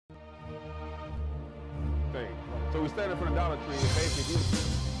thing. So we stand in front of Dollar Tree and basically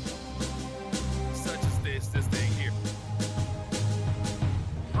such as this thing here.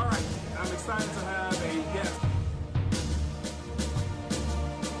 All right, I'm excited to have a guest.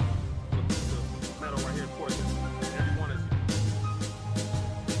 Metal right here, of course, everyone is.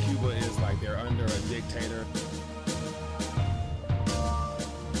 Cuba is like they're under a dictator.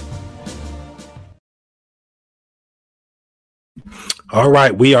 All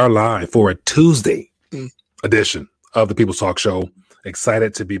right, we are live for a Tuesday edition of the People's Talk Show.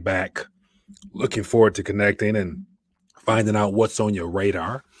 Excited to be back. Looking forward to connecting and finding out what's on your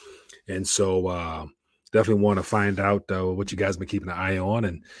radar. And so definitely want to find out what you guys been keeping an eye on.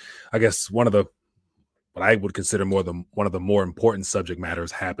 And I guess what I would consider one of the more important subject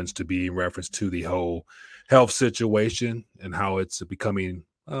matters happens to be in reference to the whole health situation and how it's becoming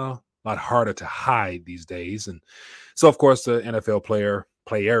a lot harder to hide these days. And so, of course, the NFL players,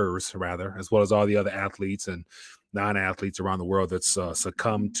 as well as all the other athletes and non-athletes around the world that's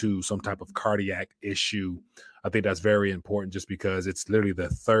succumbed to some type of cardiac issue. I think that's very important just because it's literally the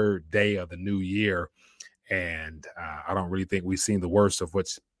third day of the new year. And I don't really think we've seen the worst of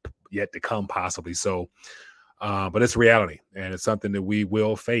what's yet to come possibly. So, but it's reality and it's something that we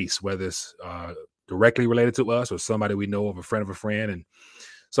will face, whether it's directly related to us or somebody we know of a friend. And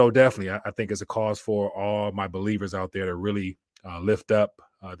so definitely, I think it's a cause for all my believers out there to really lift up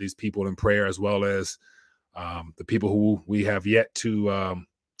these people in prayer, as well as the people who we have yet to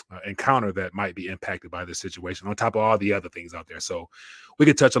encounter that might be impacted by this situation, on top of all the other things out there. So we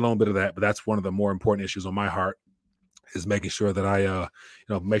could touch a little bit of that, but that's one of the more important issues on my heart, is making sure that I,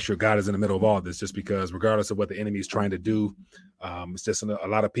 make sure God is in the middle of all this, just because regardless of what the enemy is trying to do, it's just a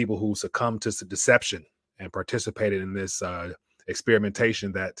lot of people who succumb to deception and participated in this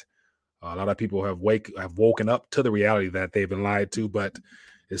experimentation that a lot of people have woken up to the reality that they've been lied to, but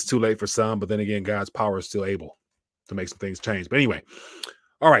it's too late for some. But then again, God's power is still able to make some things change. But anyway,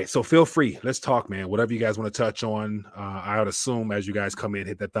 all right. So feel free. Let's talk, man. Whatever you guys want to touch on. I would assume as you guys come in,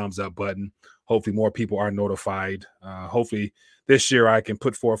 hit that thumbs up button. Hopefully more people are notified. Hopefully this year I can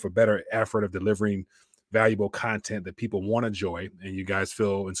put forth a better effort of delivering valuable content that people want to enjoy, and you guys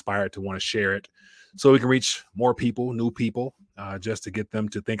feel inspired to want to share it, so we can reach more people, new people, just to get them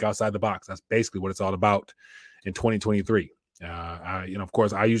to think outside the box. That's basically what it's all about in 2023. Of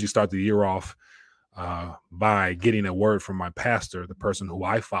course, I usually start the year off by getting a word from my pastor, the person who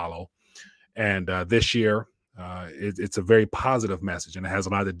I follow. And this year, it's a very positive message, and it has a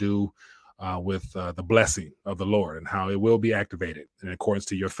lot to do with the blessing of the Lord and how it will be activated in accordance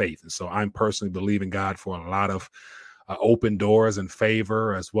to your faith. And so I'm personally believing God for a lot of open doors and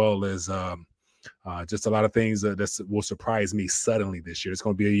favor, as well as just a lot of things that will surprise me suddenly this year. It's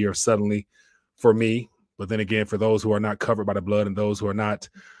going to be a year of suddenly for me. But then again, for those who are not covered by the blood and those who are not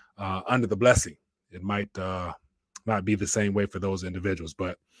under the blessing, it might not be the same way for those individuals.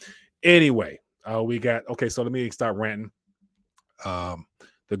 But anyway, so let me start ranting.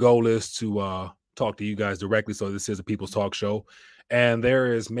 The goal is to talk to you guys directly. So this is a People's Talk Show. And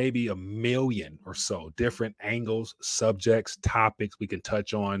there is maybe a million or so different angles, subjects, topics we can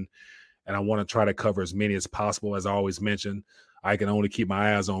touch on. And I want to try to cover as many as possible. As I always mention, I can only keep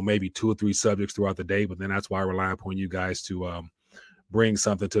my eyes on maybe 2 or 3 subjects throughout the day, but then that's why I rely upon you guys to bring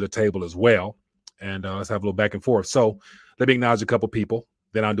something to the table as well. And let's have a little back and forth. So let me acknowledge a couple people.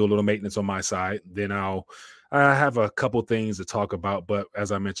 Then I'll do a little maintenance on my side. Then I have a couple things to talk about. But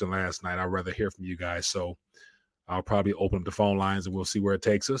as I mentioned last night, I'd rather hear from you guys. So I'll probably open up the phone lines and we'll see where it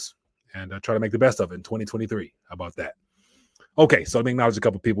takes us and try to make the best of it in 2023. How about that? Okay, so let me acknowledge a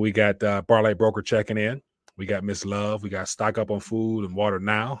couple people. We got Barlight Broker checking in. We got Miss Love. We got stock up on food and water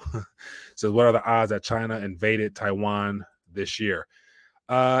now. So what are the odds that China invaded Taiwan this year?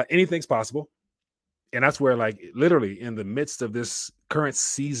 Anything's possible. And that's where, like, literally in the midst of this current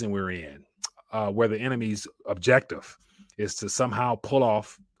season we're in, where the enemy's objective is to somehow pull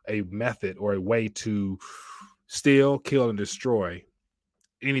off a method or a way to steal, kill, and destroy,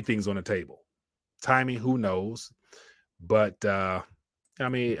 anything's on the table. Timing, who knows? But,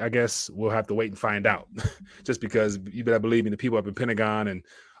 I guess we'll have to wait and find out. Just because you better believe me, the people up in Pentagon and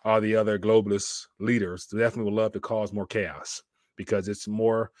all the other globalist leaders definitely would love to cause more chaos, because it's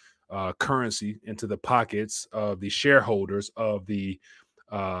more currency into the pockets of the shareholders of the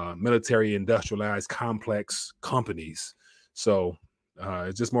military industrialized complex companies. So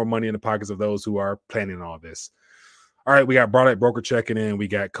it's just more money in the pockets of those who are planning all this. All right, we got Barlight Broker checking in. We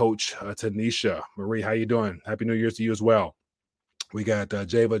got Coach Tanisha Marie. How you doing? Happy New Year's to you as well. We got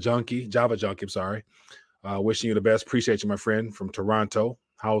Java Junkie, I'm sorry. Wishing you the best. Appreciate you, my friend, from Toronto.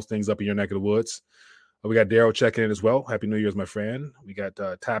 How's things up in your neck of the woods? We got Daryl checking in as well. Happy New Year's, my friend. We got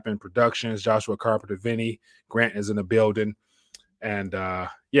Tap In Productions, Joshua Carpenter, Vinny. Grant is in the building. And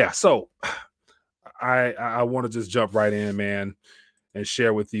so I want to just jump right in, man, and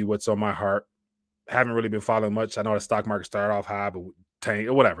share with you what's on my heart. Haven't really been following much. I know the stock market started off high, but tank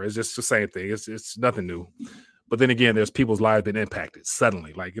or whatever. It's just the same thing. It's nothing new. But then again, there's people's lives been impacted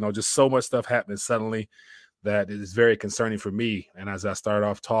suddenly. Like, just so much stuff happening suddenly that is very concerning for me. And as I started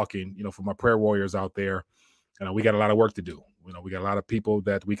off talking, for my prayer warriors out there, we got a lot of work to do. We got a lot of people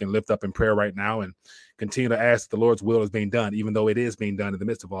that we can lift up in prayer right now and continue to ask that the Lord's will is being done, even though it is being done in the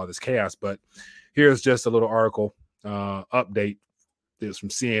midst of all this chaos. But here's just a little article update. It's from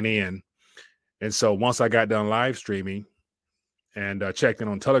CNN. And so once I got done live streaming and checked in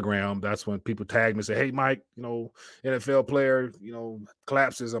on Telegram, that's when people tagged me and say, hey, Mike, NFL player,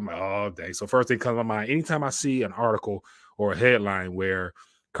 collapses. I'm like, oh, dang. So first thing comes to my mind, anytime I see an article or a headline where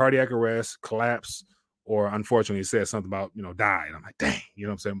cardiac arrest, collapse, or unfortunately it says something about, died, I'm like, dang, you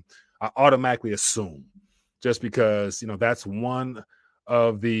know what I'm saying? I automatically assume just because, that's one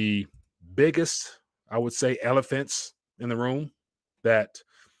of the biggest, I would say, elephants in the room that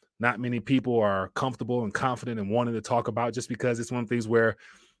not many people are comfortable and confident and wanting to talk about, just because it's one of the things where,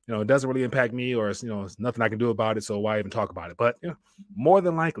 it doesn't really impact me, or it's, it's nothing I can do about it. So why even talk about it? But more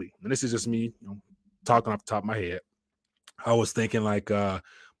than likely, and this is just me talking off the top of my head, I was thinking like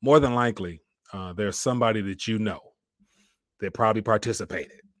more than likely there's somebody that that probably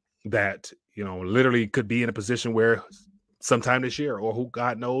participated that, literally could be in a position where sometime this year, or who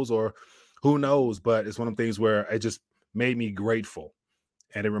God knows, or who knows, but it's one of the things where it just made me grateful.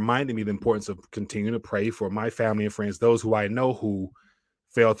 And it reminded me the importance of continuing to pray for my family and friends, those who I know who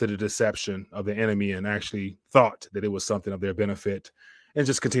fell to the deception of the enemy and actually thought that it was something of their benefit, and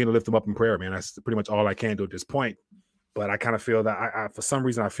just continue to lift them up in prayer, man. That's pretty much all I can do at this point. But I kind of feel that I for some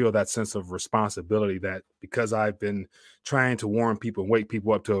reason, I feel that sense of responsibility that because I've been trying to warn people and wake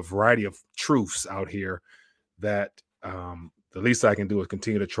people up to a variety of truths out here, that the least I can do is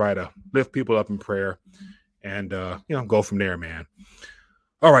continue to try to lift people up in prayer and, go from there, man.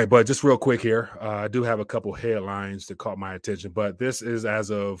 All right, but just real quick here, I do have a couple headlines that caught my attention, but this is as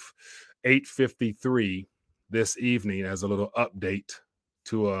of 8:53 this evening as a little update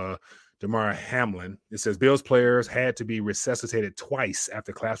to Damar Hamlin. It says Bills players had to be resuscitated twice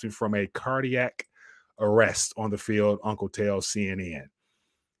after collapsing from a cardiac arrest on the field, Uncle tells CNN.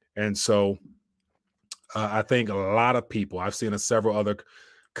 And so I think a lot of people, I've seen several other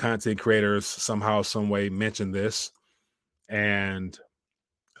content creators somehow, some way mention this, and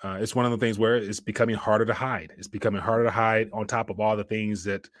it's one of the things where it's becoming harder to hide. It's becoming harder to hide on top of all the things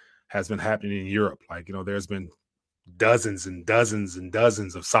that has been happening in Europe. Like, there's been dozens and dozens and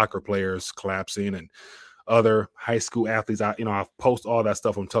dozens of soccer players collapsing and other high school athletes. I post all that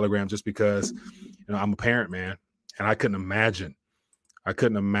stuff on Telegram just because, I'm a parent, man. And I couldn't imagine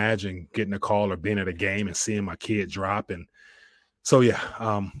getting a call or being at a game and seeing my kid drop. And so,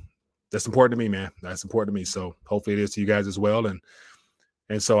 that's important to me, man. That's important to me. So hopefully it is to you guys as well. And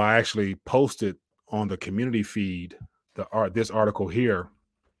so I actually posted on the community feed this article here.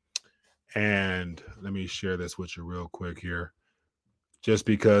 And let me share this with you real quick here, just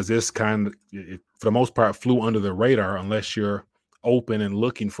because this kind of, for the most part, flew under the radar unless you're open and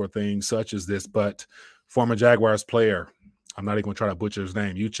looking for things such as this. But former Jaguars player, I'm not even going to try to butcher his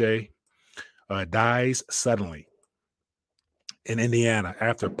name, Uche, dies suddenly in Indiana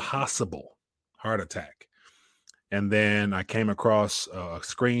after possible heart attack. And then I came across a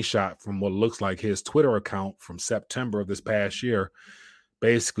screenshot from what looks like his Twitter account from September of this past year.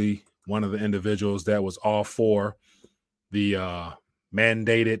 Basically, one of the individuals that was all for the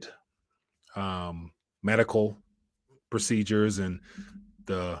mandated medical procedures and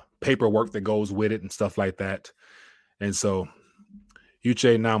the paperwork that goes with it and stuff like that. And so,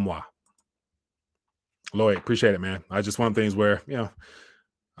 Uche Namwa, Lloyd, appreciate it, man. I just one of the things where,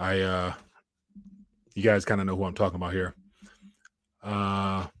 you guys kind of know who I'm talking about here.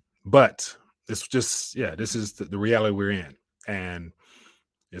 But this just, this is the reality we're in. And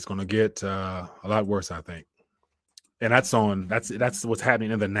it's going to get a lot worse, I think. And that's what's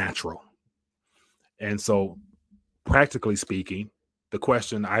happening in the natural. And so practically speaking, the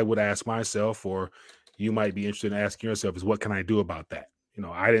question I would ask myself, or you might be interested in asking yourself, is what can I do about that?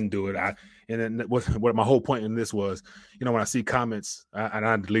 I didn't do it. And then what my whole point in this was, when I see comments, and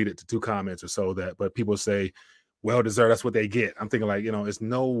I deleted the 2 comments or so but people say, well deserved, that's what they get. I'm thinking like, it's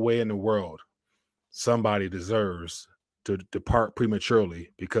no way in the world somebody deserves to depart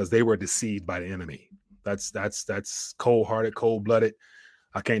prematurely because they were deceived by the enemy. That's cold-hearted, cold-blooded.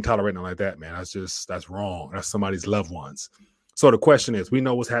 I can't tolerate nothing like that, man. That's wrong. That's somebody's loved ones. So the question is, we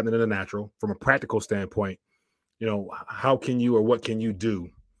know what's happening in the natural. From a practical standpoint, how can you or what can you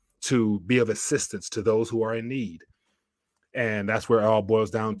do to be of assistance to those who are in need? And that's where it all boils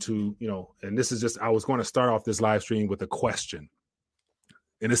down to, and this is just, I was going to start off this live stream with a question.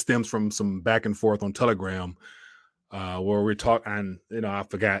 And it stems from some back and forth on Telegram, where we're talking, and, I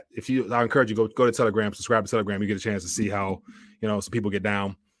forgot. I encourage you, go to Telegram, subscribe to Telegram. You get a chance to see how, some people get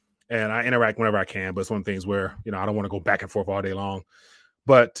down. And I interact whenever I can, but it's one of the things where, I don't want to go back and forth all day long.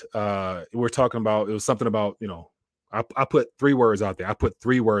 But we're talking about, it was something about, I put 3 words out there. I put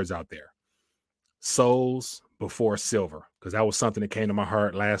 3 words out there. Souls before silver, because that was something that came to my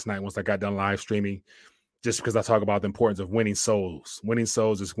heart last night once I got done live streaming, just because I talk about the importance of winning souls. Winning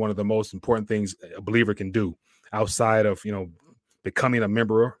souls is one of the most important things a believer can do outside of, becoming a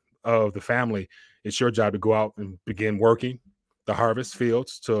member of the family. It's your job to go out and begin working the harvest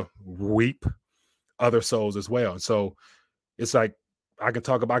fields to reap other souls as well. And so it's like, I can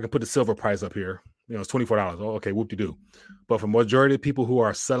put the silver price up here. It's $24. Oh, okay, whoop-de-doo. But for majority of people who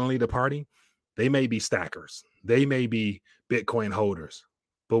are suddenly departing, they may be stackers. They may be Bitcoin holders.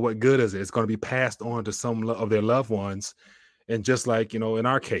 But what good is it? It's going to be passed on to some of their loved ones. And just like, in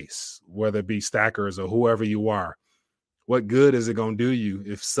our case, whether it be stackers or whoever you are, what good is it going to do you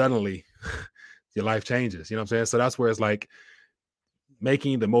if suddenly your life changes? You know what I'm saying? So that's where it's like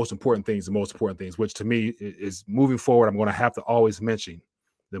making the most important things, which to me is moving forward. I'm going to have to always mention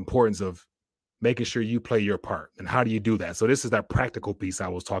the importance of making sure you play your part. And how do you do that? So this is that practical piece I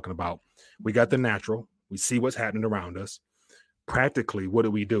was talking about. We got the natural. We see what's happening around us. Practically,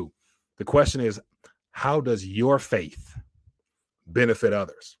 what do? The question is, how does your faith benefit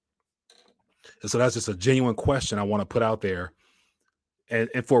others? And so that's just a genuine question I want to put out there. And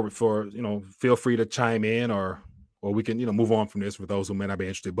for feel free to chime in or we can, move on from this for those who may not be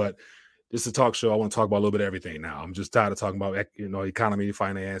interested. But this is a talk show. I want to talk about a little bit of everything now. I'm just tired of talking about, economy,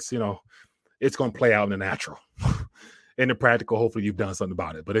 finance, it's going to play out in the natural. In the practical, hopefully you've done something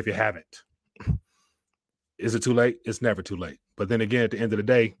about it. But if you haven't, is it too late? It's never too late. But then again, at the end of the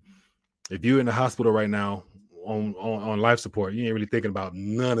day, if you're in the hospital right now on life support, you ain't really thinking about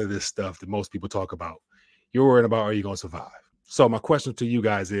none of this stuff that most people talk about. You're worrying about, are you going to survive? So my question to you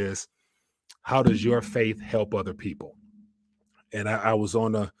guys is, how does your faith help other people? And I was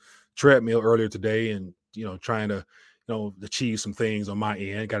on a treadmill earlier today and, trying to, achieve some things on my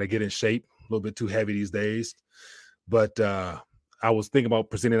end. Got to get in shape. A little bit too heavy these days. But I was thinking about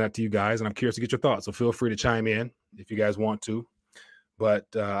presenting that to you guys, and I'm curious to get your thoughts. So feel free to chime in if you guys want to. But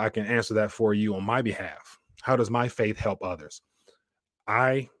I can answer that for you on my behalf. How does my faith help others?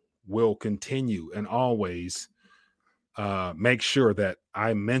 I will continue and always make sure that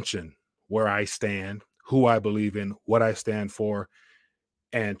I mention where I stand, who I believe in, what I stand for,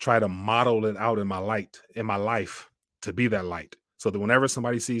 and try to model it out in my life to be that light. So that whenever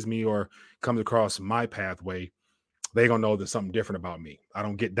somebody sees me or comes across my pathway, they're going to know there's something different about me. I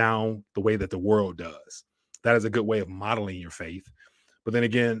don't get down the way that the world does. That is a good way of modeling your faith. But then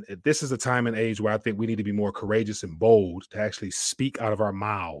again, this is a time and age where I think we need to be more courageous and bold to actually speak out of our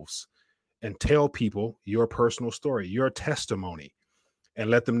mouths and tell people your personal story, your testimony, and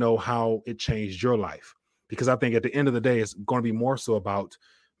let them know how it changed your life. Because I think at the end of the day, it's going to be more so about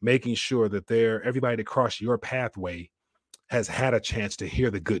making sure that everybody that crossed your pathway has had a chance to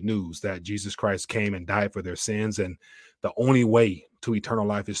hear the good news that Jesus Christ came and died for their sins. And the only way to eternal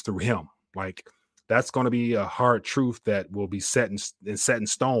life is through him. Like, that's going to be a hard truth that will be set in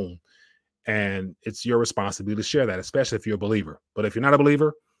stone. And it's your responsibility to share that, especially if you're a believer. But if you're not a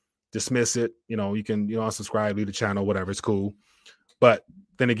believer, dismiss it. You can, unsubscribe, leave the channel, whatever. It's cool. But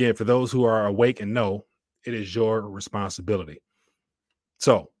then again, for those who are awake and know, it is your responsibility.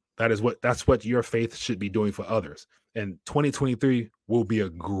 So that's what your faith should be doing for others. And 2023 will be a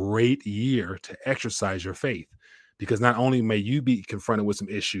great year to exercise your faith, because not only may you be confronted with some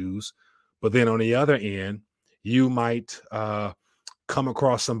issues, but then on the other end, you might come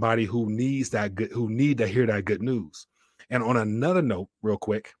across somebody who need to hear that good news. And on another note, real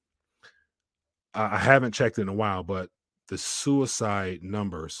quick, I haven't checked in a while, but the suicide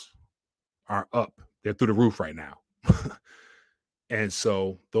numbers are up. They're through the roof right now. And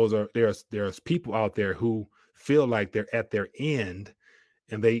so there's people out there who feel like they're at their end,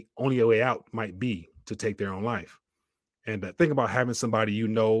 and they only way out might be to take their own life. And think about having somebody you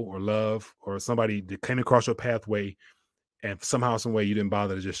know or love, or somebody that came across your pathway, and somehow, some way, you didn't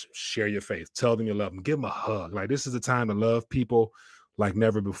bother to just share your faith, tell them you love them, give them a hug. Like, this is a time to love people like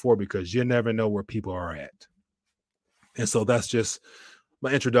never before, because you never know where people are at. And so that's just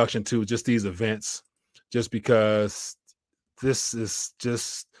my introduction to just these events, just because this is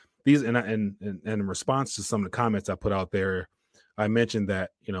just these, and in response to some of the comments I put out there, I mentioned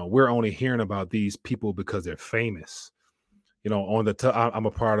that, we're only hearing about these people because they're famous. On I'm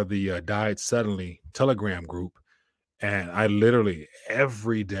a part of the Died Suddenly Telegram group, and I literally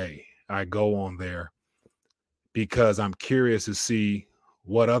every day I go on there because I'm curious to see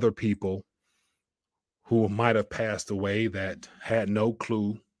what other people who might have passed away that had no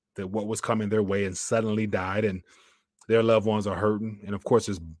clue that what was coming their way and suddenly died, and their loved ones are hurting. And of course,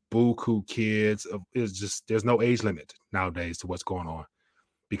 there's buku kids. There's no age limit nowadays to what's going on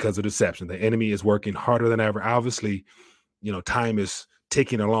because of deception. The enemy is working harder than ever. Obviously, time is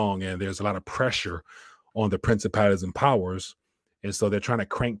ticking along, and there's a lot of pressure on the principalities and powers. And so they're trying to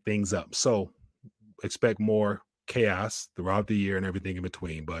crank things up. So expect more chaos throughout the year and everything in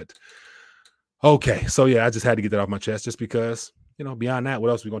between. But okay. So yeah, I just had to get that off my chest just because, beyond that,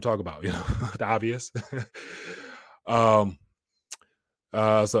 what else are we going to talk about? The obvious. So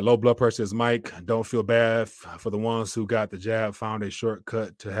low blood pressure is Mike. Don't feel bad for the ones who got the jab, found a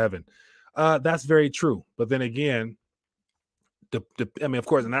shortcut to heaven. That's very true. But then again, of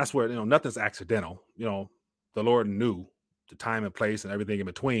course, and that's where, nothing's accidental. The Lord knew the time and place and everything in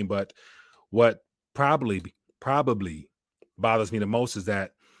between. But what probably bothers me the most is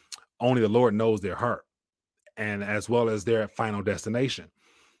that only the Lord knows their heart, and as well as their final destination.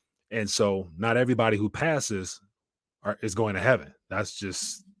 And so not everybody who passes is going to heaven. That's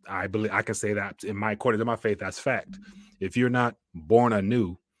just, I believe I can say that according to my faith, that's fact. If you're not born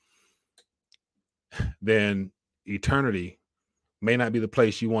anew, then eternity may not be the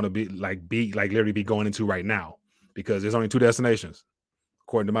place you want to be literally be going into right now, because there's only two destinations,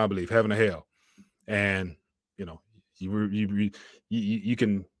 according to my belief: heaven or hell. And you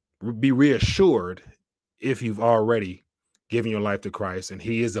can be reassured if you've already given your life to Christ and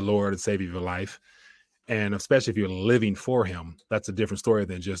He is the Lord and Savior of your life. And especially if you're living for Him, that's a different story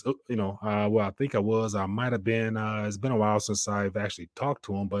than just, well, I think I might have been, it's been a while since I've actually talked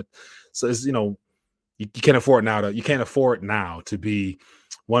to Him. But so it's, you can't afford now to be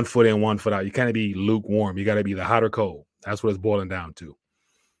 1 foot in, 1 foot out. You can't be lukewarm. You got to be the hot or cold. That's what it's boiling down to.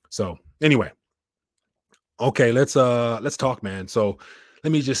 So anyway, okay, let's talk, man. So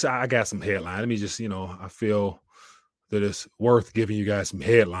let me just, I got some headlines. Let me just, I feel that it's worth giving you guys some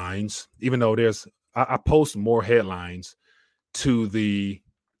headlines, even though I post more headlines to the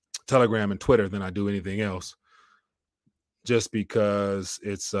Telegram and Twitter than I do anything else, just because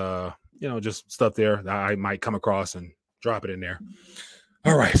it's, just stuff there that I might come across and drop it in there.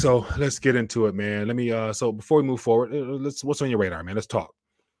 All right. So let's get into it, man. Let me, so before we move forward, what's on your radar, man? Let's talk.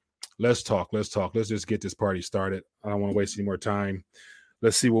 Let's just get this party started. I don't want to waste any more time.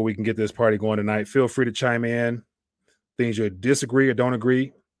 Let's see where we can get this party going tonight. Feel free to chime in. Things you disagree or don't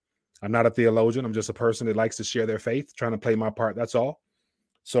agree. I'm not a theologian. I'm just a person that likes to share their faith, trying to play my part. That's all.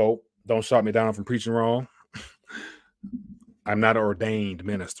 So don't shut me down from preaching wrong. I'm not an ordained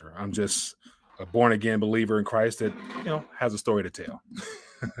minister. I'm just a born again believer in Christ that, has a story to tell.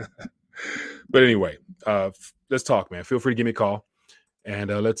 But anyway, let's talk, man. Feel free to give me a call, and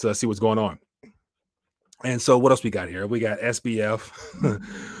let's see what's going on. And so what else we got here? We got SBF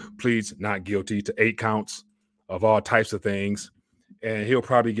pleads not guilty to 8 counts of all types of things. And he'll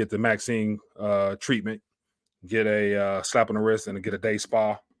probably get the Maxine treatment, get a slap on the wrist, and get a day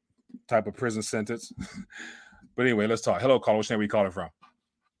spa type of prison sentence. But anyway, let's talk. Hello, caller. Which name are you calling from?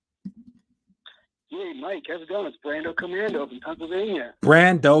 Hey, Mike. How's it going? It's Brando Commando from Pennsylvania.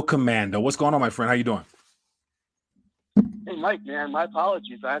 Brando Commando. What's going on, my friend? How you doing? Hey, Mike, man. My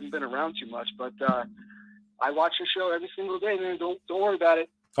apologies. I haven't been around too much, but I watch your show every single day, man. Don't worry about it.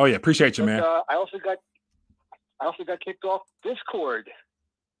 Oh yeah, appreciate you, man. I also got kicked off Discord.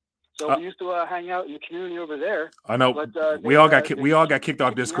 So we used to hang out in the community over there. I know. But, we all got kicked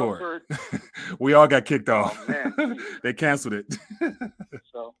off Discord. We all got kicked off. Oh, man. They canceled it.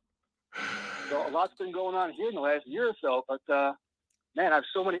 so a lot's been going on here in the last year or so. But man, I have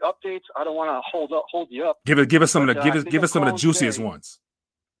so many updates. I don't want to hold you up. Give us some of the juiciest ones.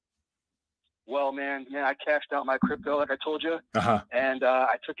 Well, man, I cashed out my crypto like I told you, and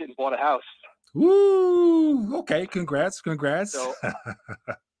I took it and bought a house. Woo! Okay, congrats. So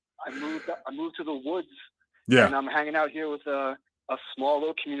I moved to the woods. Yeah, and I'm hanging out here with a small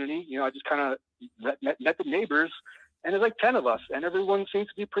little community. I just kind of met the neighbors, and there's like 10 of us, and everyone seems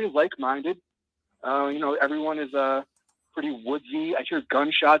to be pretty like-minded. Everyone is pretty woodsy. I hear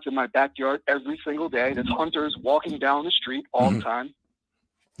gunshots in my backyard every single day. There's hunters walking down the street all the time.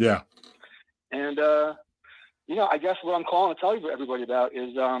 Yeah. And, I guess what I'm calling to tell everybody about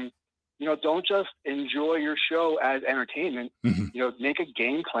is, don't just enjoy your show as entertainment. Make a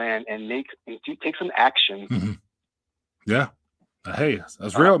game plan and take some action. Yeah. Hey,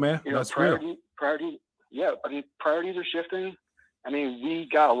 that's real, man. That's real. Priorities are shifting. I mean, we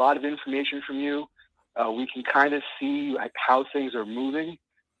got a lot of information from you. We can kind of see like how things are moving,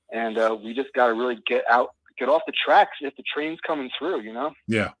 and we just got to really get off the tracks if the train's coming through, you know?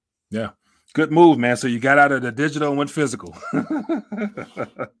 Yeah. Good move, man. So you got out of the digital and went physical.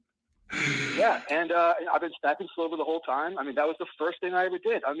 Yeah, and I've been stacking silver the whole time. I mean, that was the first thing I ever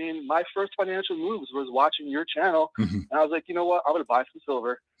did. I mean, my first financial moves was watching your channel, and I was like, you know what? I'm going to buy some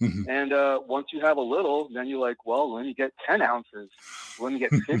silver. And once you have a little, then you're like, well, let me get 10 ounces. Let me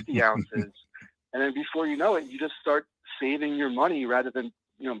get 50 ounces. And then before you know it, you just start saving your money rather than,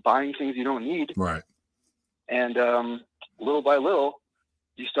 buying things you don't need. Right. And little by little,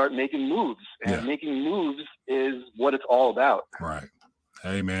 you start making moves. And making moves is what it's all about. Right.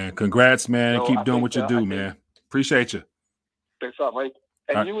 Hey, man. Congrats, man. So keep doing what you do, man. Appreciate you. Thanks a lot, Mike.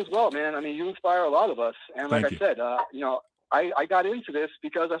 And you as well, man. I mean, you inspire a lot of us. And like I said, I got into this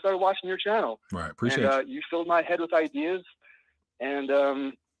because I started watching your channel. Right. Appreciate you filled my head with ideas.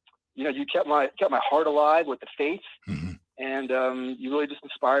 And, you kept my heart alive with the faith. And you really just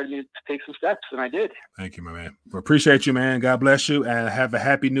inspired me to take some steps, and I did. Thank you, my man. We appreciate you, man. God bless you, and have a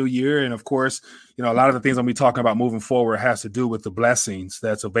happy new year. And of course, a lot of the things I'm going to be talking about moving forward has to do with the blessings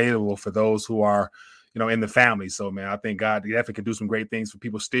that's available for those who are, in the family. So, man, I think God definitely can do some great things for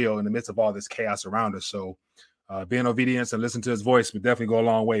people still in the midst of all this chaos around us. So, being obedient and listening to His voice would definitely go a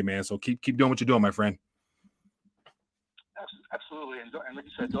long way, man. So keep doing what you're doing, my friend. Absolutely, and like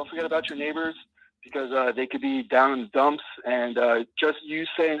you said, don't forget about your neighbors, because they could be down in the dumps, and just you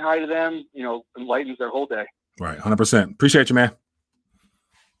saying hi to them, enlightens their whole day. Right, 100%. Appreciate you, man.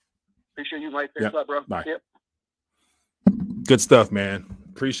 Appreciate you, Mike. Thanks a lot, bro. Bye. Good stuff, man.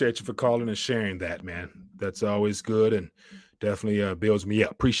 Appreciate you for calling and sharing that, man. That's always good and definitely builds me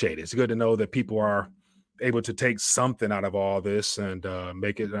up. Appreciate it. It's good to know that people are able to take something out of all this and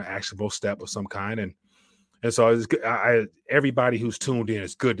make it an actionable step of some kind. And so it's good. Everybody who's tuned in,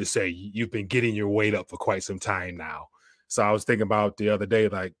 it's good to say you've been getting your weight up for quite some time now. So I was thinking about the other day,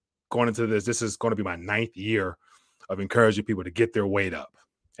 like going into this is going to be my 9th year of encouraging people to get their weight up.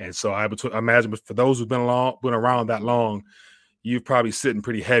 And so I would imagine for those who've been around that long, you're probably sitting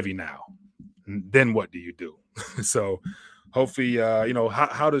pretty heavy now. And then what do you do? So hopefully,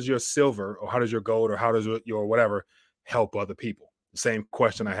 how does your silver or how does your gold or how does your whatever help other people? The same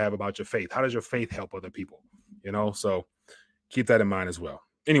question I have about your faith. How does your faith help other people? So keep that in mind as well.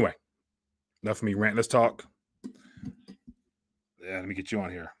 Anyway, enough of me ranting. Let's talk. Yeah, let me get you on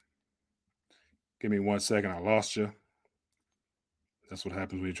here. Give me 1 second. I lost you. That's what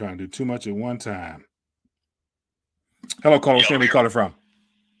happens when you're trying to do too much at one time. Hello, caller. Where are you calling from?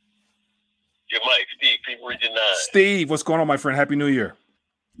 You're Mike, Steve, People Region 9. Steve, what's going on, my friend? Happy New Year.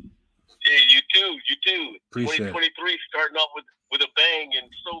 Yeah, you too. Appreciate 2023 starting off with a bang in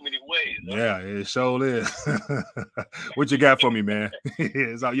so many ways. Huh? Yeah, it sure is. What you got for me, man?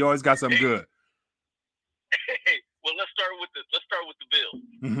 You always got something good. Hey, well, let's start with the bill.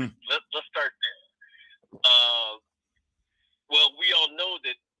 Let's start there. Well, we all know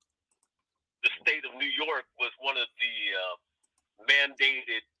that the state of New York was one of the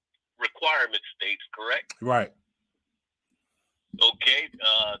mandated requirement states, correct? Right. Okay.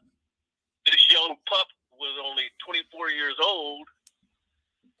 This young pup was only 24 years old,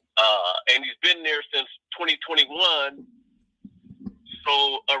 and he's been there since 2021. So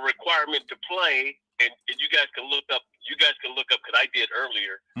a requirement to play, and you guys can look up. Because I did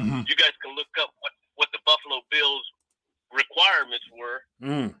earlier. You guys can look up what the Buffalo Bills requirements were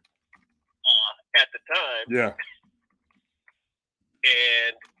at the time. Yeah.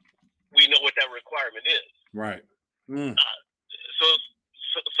 And we know what that requirement is. Right. So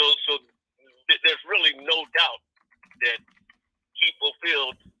there's really no doubt that he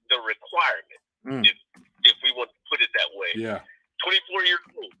fulfilled the requirement, if we want to put it that way. Yeah. 24 years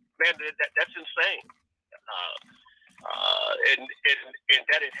old, man, that's insane. And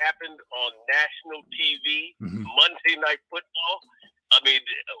that it happened on national TV, Monday Night Football. I mean,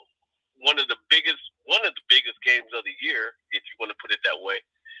 one of the biggest games of the year, if you want to put it that way.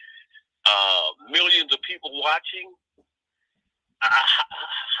 Millions of people watching.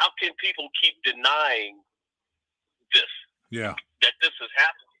 How can people keep denying this? Yeah, that this is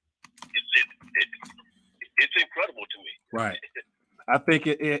happening. It's incredible to me. Right. I think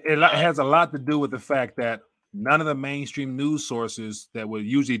it has a lot to do with the fact that none of the mainstream news sources that would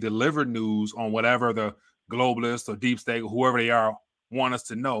usually deliver news on whatever the globalists or deep state, whoever they are, want us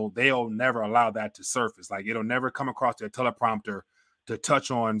to know, they'll never allow that to surface. Like it'll never come across their teleprompter to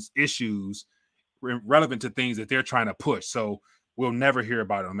touch on issues relevant to things that they're trying to push. So we'll never hear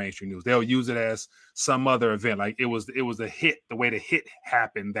about it on mainstream news. They'll use it as some other event. Like it was a hit, the way the hit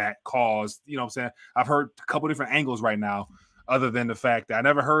happened that caused, you know what I'm saying? I've heard a couple different angles right now other than the fact that I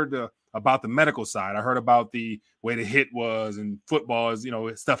never heard about the medical side. I heard about the way the hit was, and football is,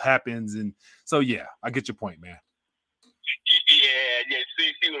 stuff happens. And so, yeah, I get your point, man. Yeah.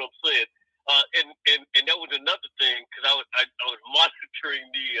 See what I'm saying? And that was another thing, because I was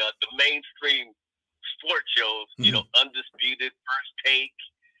monitoring the mainstream sports shows, Undisputed, First Take,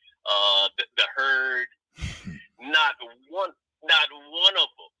 the Herd. Not one of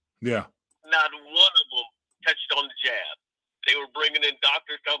them. Yeah. Not one of them touched on the jab. They were bringing in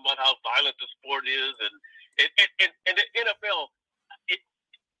doctors talking about how violent the sport is, and the NFL. It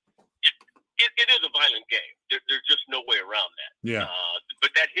is a violent game. There's just no way around that. Yeah.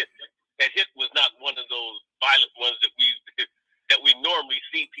 But that hit was not one of those violent ones that we normally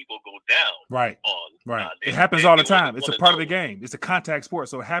see people go down. Right. On. Right. It happens all the time. It's a part of the game. It's a contact sport,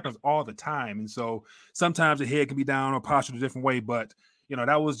 so it happens all the time. And so sometimes the head can be down or postured a different way, but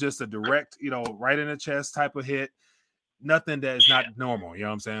that was just a direct, right in the chest type of hit. Nothing that is not normal. You know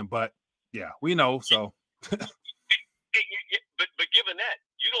what I'm saying? But yeah, we know. So. But given that,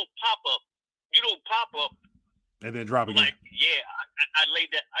 you don't pop up and then drop again. Like, yeah, I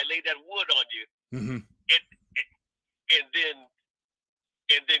laid that wood on you, mm-hmm. and then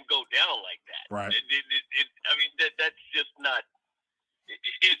go down like that. Right. I mean, that's just not.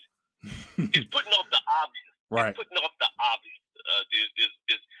 It's putting off the obvious. Right. It's putting off the obvious.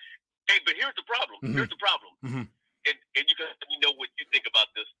 Hey, but here's the problem. Mm-hmm. Here's the problem. Mm-hmm. And you can let me know what you think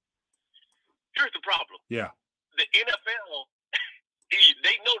about this. Here's the problem. Yeah. The NFL,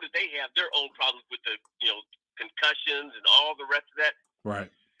 they know that they have their own problems with the concussions and all the rest of that. Right.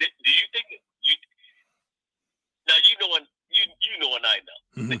 Do you think now you know and I know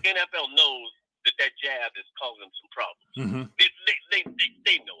mm-hmm. the NFL knows that jab is causing some problems. Mm-hmm.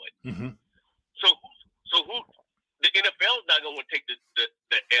 They know it. Mm-hmm. So who the NFL is not going to take the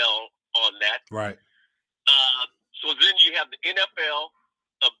L on that. Right. So then you have the NFL,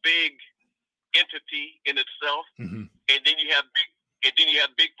 a big entity in itself, mm-hmm. and then you have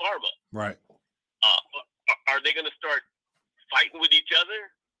big pharma. Right. Are they going to start fighting with each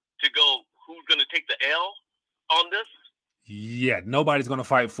other to go who's going to take the L on this? Yeah, nobody's going to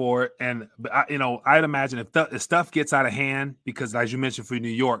fight for it. And I'd imagine if stuff gets out of hand, because as you mentioned, for New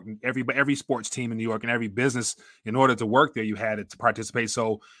York, every sports team in New York and every business, in order to work there, you had it to participate.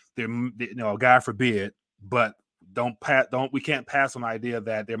 So God forbid, but we can't pass on the idea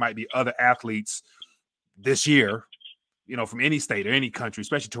that there might be other athletes this year, from any state or any country,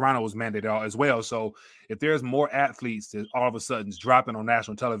 especially Toronto was mandated as well. So if there's more athletes that all of a sudden is dropping on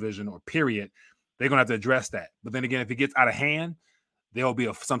national television or period, they're going to have to address that. But then again, if it gets out of hand, there'll be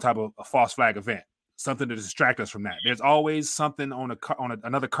some type of a false flag event, something to distract us from that. There's always something on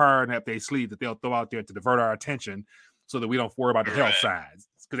another card up their sleeve that they'll throw out there to divert our attention so that we don't worry about the health sides.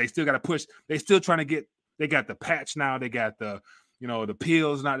 Because they still got to push. They still trying to get. They got the patch now. They got the the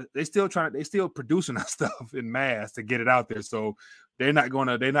pills. Now they still producing that stuff in mass to get it out there. So they're not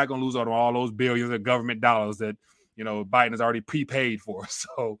gonna lose out on all those billions of government dollars that Biden has already prepaid for.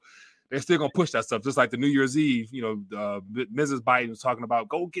 So they're still gonna push that stuff. Just like the New Year's Eve, Mrs. Biden was talking about,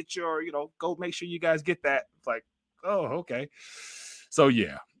 go get your, go make sure you guys get that. It's like, oh, okay. So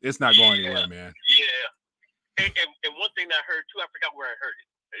yeah, it's not going anywhere, man. Yeah. And one thing I heard too, I forgot where I heard it.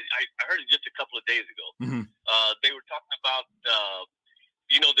 I heard it just a couple of days ago. Mm-hmm. They were talking about,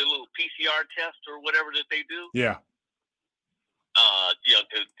 the little PCR test or whatever that they do. Yeah.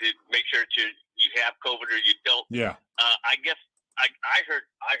 To make sure that you have COVID or you don't. Yeah. I guess I heard.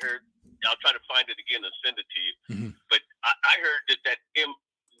 I'll try to find it again and send it to you. Mm-hmm. But I heard that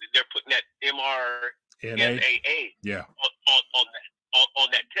they're putting that mRNA. Yeah. On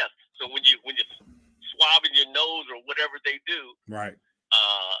that test. So when you swabbing your nose or whatever they do, right.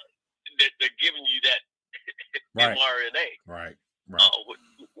 They're giving you that right. mRNA. Right.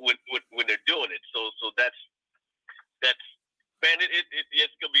 When they're doing it. So that's man,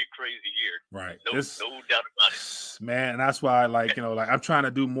 it's gonna be a crazy year. Right. No doubt about it. Man, and that's why I'm trying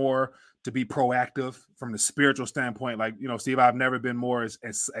to do more to be proactive from the spiritual standpoint. Steve, I've never been more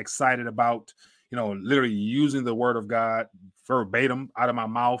as excited about, literally using the word of God verbatim out of my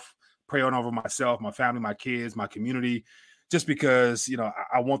mouth, praying over myself, my family, my kids, my community, just because,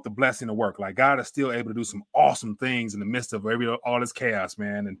 I want the blessing to work. Like, God is still able to do some awesome things in the midst of all this chaos,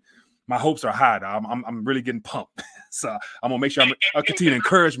 man. And my hopes are high. I'm really getting pumped. So I'm going to make sure I'll continue to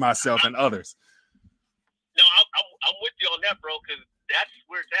encourage myself and others. No, I'm with you on that, bro, because that's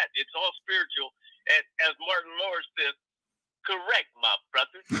where it's at. It's all spiritual. And as Martin Lawrence says, correct, my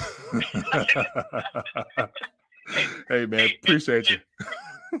brother. Hey, man, appreciate you.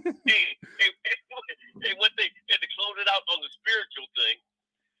 Hey, one thing, and to close it out on the spiritual thing.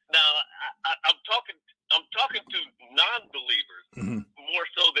 Now, I'm talking I'm talking to non-believers Mhm. more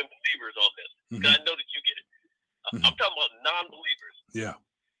so than believers on this. 'Cause I know that you get it. I'm talking about non-believers. Yeah.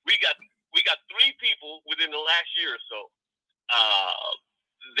 We got 3 people within the last year or so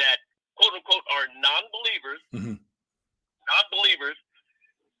that quote unquote are non-believers, non-believers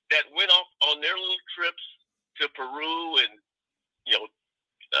that went off on their little trips to Peru and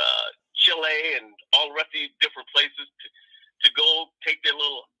Chile and all the rest of these different places to go take their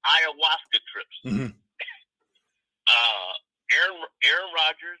little ayahuasca trips. Aaron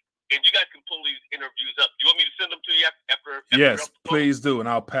Rodgers, and you guys can pull these interviews up. Do you want me to send them to you after Yes, please do, and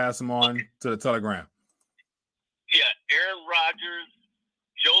I'll pass them on to the Telegram. Yeah, Aaron Rodgers,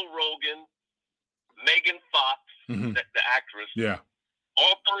 Joe Rogan, Megan Fox, the actress. Yeah.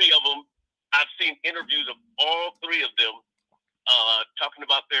 All 3 of them, I've seen interviews of all 3 of them talking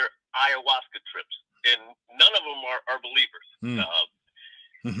about their ayahuasca trips, and none of them are believers.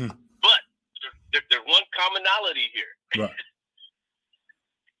 But there's one commonality here. Right.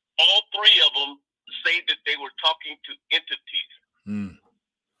 All 3 of them say that they were talking to entities from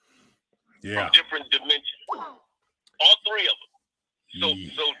different dimensions. All 3 of them.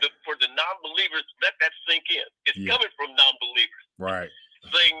 For the non-believers, let that sink in. It's coming from non-believers. Right.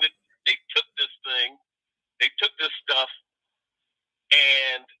 Saying that they took this stuff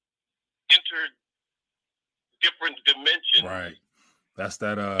and entered different dimensions. Right. That's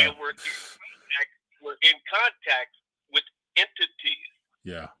that. And we're in contact with entities.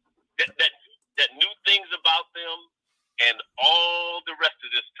 Yeah. That knew things about them and all the rest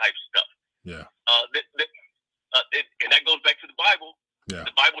of this type stuff. Yeah. And that goes back to the Bible. Yeah.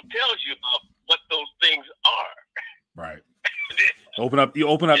 The Bible tells you about what those things are. Right. You open up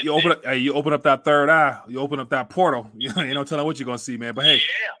that third eye. You open up that portal. You know, telling what you're gonna see, man. But hey,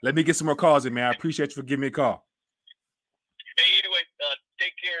 let me get some more calls in, man. I appreciate you for giving me a call. Hey, anyway,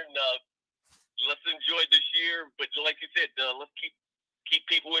 take care and let's enjoy this year. But like you said, let's keep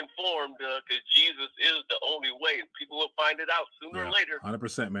people informed because Jesus is the only way, and people will find it out sooner or later.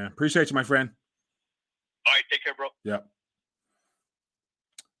 100%, man. Appreciate you, my friend. All right, take care, bro. Yep.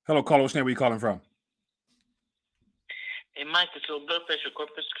 Hello, caller. What's your name? Where you calling from? Hey, Mike, it's Low Blood Pressure,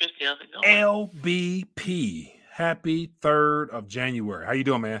 Corpus Christi. How's it going? LBP. Happy 3rd of January. How you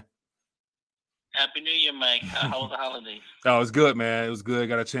doing, man? Happy New Year, Mike. How was the holidays? Oh, it was good, man. It was good.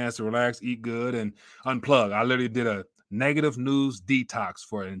 Got a chance to relax, eat good, and unplug. I literally did a negative news detox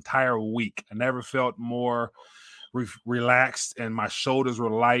for an entire week. I never felt more relaxed, and my shoulders were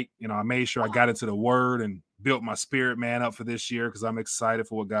light. You know, I made sure I got into the Word and built my spirit, man, up for this year because I'm excited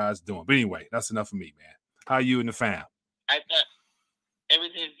for what God's doing. But anyway, that's enough of me, man. How you and the fam? I thought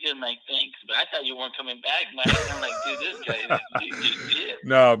everything's good, Mike. Thanks, but I thought you weren't coming back, Mike. I'm like, dude, this guy.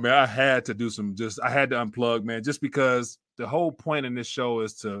 No, man, I had to do I had to unplug, man, just because the whole point in this show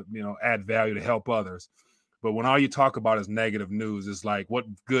is to, add value to help others. But when all you talk about is negative news, it's like, what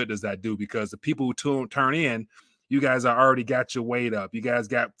good does that do? Because the people who turn in, you guys are already got your weight up. You guys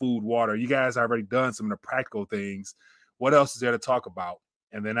got food, water. You guys already done some of the practical things. What else is there to talk about?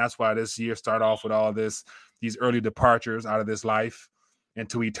 And then that's why this year start off with all these early departures out of this life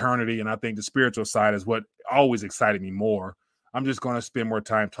into eternity. And I think the spiritual side is what always excited me more. I'm just going to spend more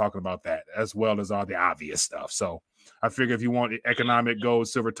time talking about that as well as all the obvious stuff. So I figure if you want economic gold,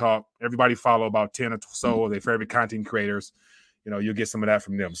 silver talk, everybody follow about 10 or so of their favorite content creators. You'll get some of that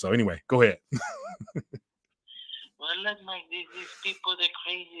from them. So anyway, go ahead. Well, look, Mike, these people, they're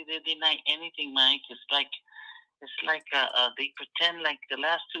crazy. They deny anything, Mike. It's like they pretend like the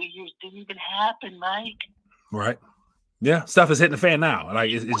last 2 years didn't even happen, Mike. Right. Yeah, stuff is hitting the fan now.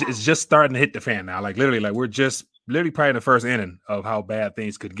 Like it's just starting to hit the fan now. Like literally, like we're just probably in the first inning of how bad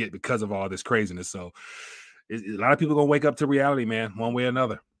things could get because of all this craziness. So a lot of people gonna wake up to reality, man, one way or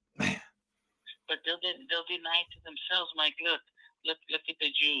another. Man. But they'll deny to themselves, Mike. Look at the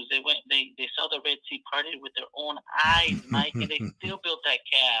Jews. They saw the Red Sea parted with their own eyes, Mike, and they still built that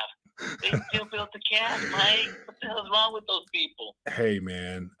calf. They still built the calf, Mike. What the hell's wrong with those people? Hey,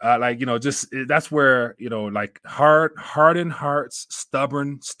 man, that's where like hardened hearts,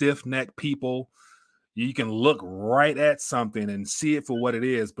 stubborn, stiff-necked people. You can look right at something and see it for what it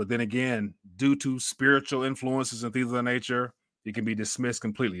is, but then again, due to spiritual influences and things of that nature, it can be dismissed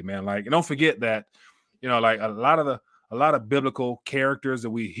completely, man. Like, and don't forget that, like a lot of biblical characters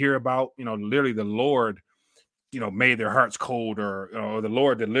that we hear about, literally the Lord, made their hearts cold, or the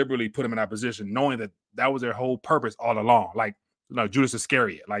Lord deliberately put them in that position, knowing that was their whole purpose all along. Like, Judas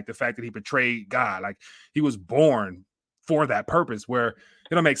Iscariot, like the fact that he betrayed God, like he was born for that purpose, where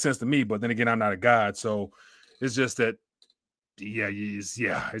it don't make sense to me, but then again, I'm not a God. So it's just that, it's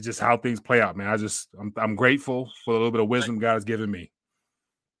just how things play out, man. I'm grateful for a little bit of wisdom God has given me.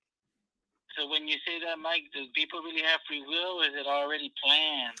 So when you say that, Mike? Do people really have free will, or is it already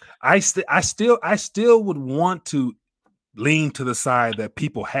planned? I still would want to lean to the side that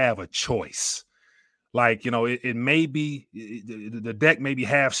people have a choice. Like, it may be the deck may be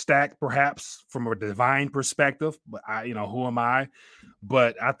half stacked, perhaps from a divine perspective, but who am I?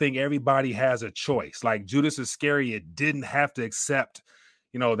 But I think everybody has a choice. Like Judas Iscariot didn't have to accept,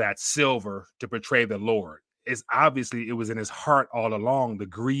 that silver to betray the Lord. It's obviously it was in his heart all along, the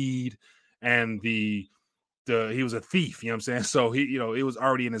greed and he was a thief, you know what I'm saying? So it was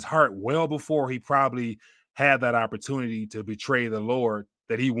already in his heart well before he probably had that opportunity to betray the Lord,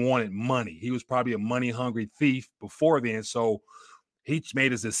 that he wanted money. He was probably a money-hungry thief before then. So he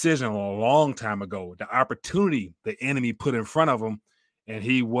made his decision a long time ago. The opportunity the enemy put in front of him, and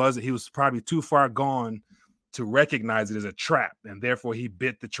he was probably too far gone to recognize it as a trap, and therefore he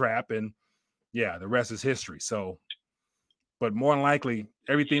bit the trap, and yeah, the rest is history. So, but more than likely,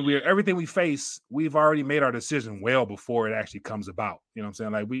 everything we face, we've already made our decision well before it actually comes about. You know what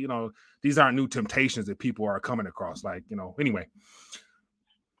I'm saying? Like these aren't new temptations that people are coming across. Like, anyway.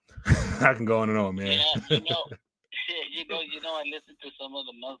 I can go on and on, man. Yeah, I listen to some of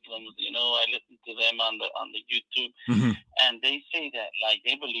the Muslims. I listen to them on the YouTube, and they say that, like,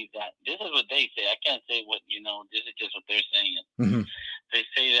 they believe that this is what they say. I can't say what this is just what they're saying. They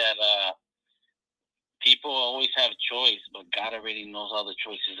say that people always have choice, but God already knows all the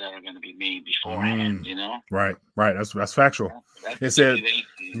choices that are going to be made beforehand. Right. That's factual. It says,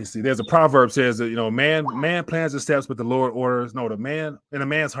 you see, there's a proverb says that man plans his steps, but the Lord orders. No, the man in a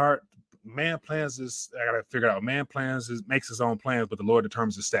man's heart, man plans his. I gotta figure it out. Man makes his own plans, but the Lord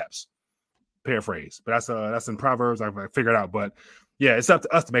determines his steps. Paraphrase, but that's in Proverbs. I figured out, but yeah, it's up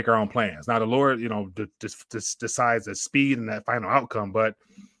to us to make our own plans. Now the Lord, decides the speed and that final outcome, but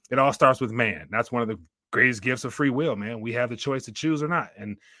it all starts with man. That's one of the greatest gifts of free will, man. We have the choice to choose or not,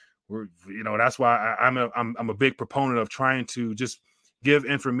 and that's why I'm a big proponent of trying to just give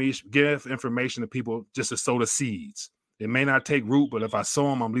information to people just to sow the seeds. It may not take root, but if I sow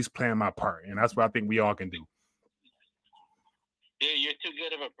them, I'm at least playing my part, and that's what I think we all can do. Yeah, you're too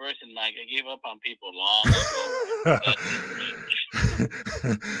good of a person, Mike. I gave up on people long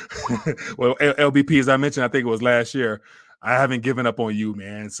ago. Well, LBP, as I mentioned, I think it was last year, I haven't given up on you,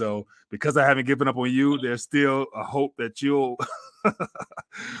 man. So because I haven't given up on you, there's still a hope that you'll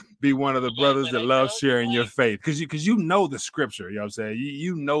be one of the brothers that love sharing your faith. Because you know the scripture, you know what I'm saying?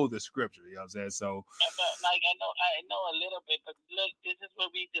 You know the scripture, you know what I'm saying? So Mike, I know a little bit, but look, this is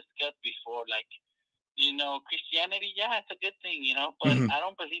what we discussed before. Like, Christianity, yeah, it's a good thing, but I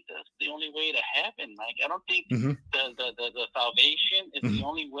don't believe that's the only way to heaven. Like, I don't think the salvation is the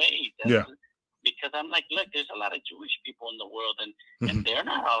only way. Because I'm like, look, there's a lot of Jewish people in the world, and they're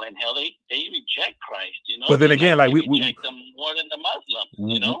not all in hell. They reject Christ, But then again, like we reject them more than the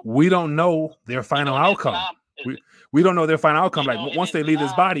Muslims, We don't know their final outcome. We don't know their final outcome. Like once they leave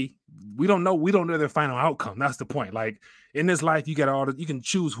this body, we don't know their final outcome. That's the point. Like in this life, you got you can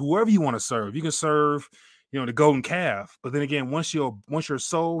choose whoever you want to serve. You can serve, the golden calf. But then again, once your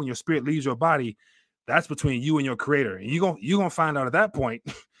soul and your spirit leaves your body, that's between you and your creator. And you're gonna find out at that point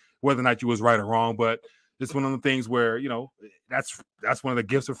whether or not you was right or wrong. But it's one of the things where, that's one of the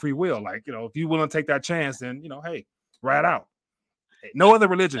gifts of free will. Like, if you willing to take that chance, then, hey, ride out. No other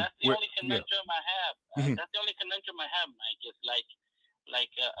religion. That's the only conundrum I have. That's the only conundrum I have, Mike. It's like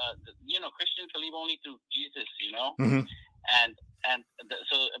Christians believe only through Jesus,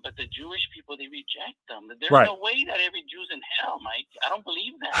 but the Jewish people, they reject them. There's no way that every Jew's in hell, Mike. I don't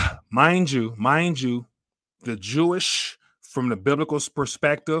believe that. Mind you, the Jewish, from the biblical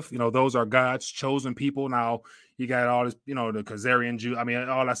perspective, those are God's chosen people. Now you got all this, the Khazarian Jew. I mean,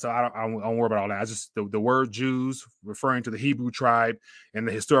 all that stuff. I don't worry about all that. I just the word Jews referring to the Hebrew tribe and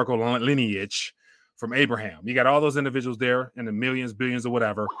the historical lineage from Abraham. You got all those individuals there in the millions, billions, or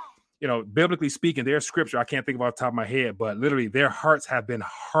whatever. Biblically speaking, their scripture, I can't think of off the top of my head, but literally their hearts have been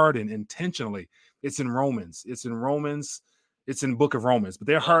hardened intentionally. It's in Romans. It's in the book of Romans, but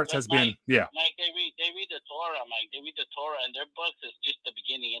their hearts has been, Mike, they read the Torah, Mike. They read the Torah, and their books is just the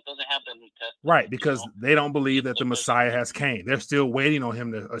beginning. It doesn't have the New Testament. Right, because they don't believe that the Messiah has came. They're still waiting on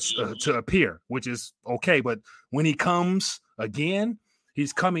him to appear, which is okay. But when he comes again,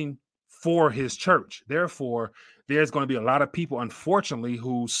 he's coming for his church. Therefore, there's going to be a lot of people, unfortunately,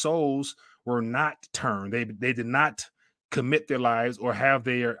 whose souls were not turned. They did not commit their lives or have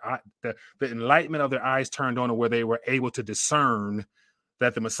the enlightenment of their eyes turned on, to where they were able to discern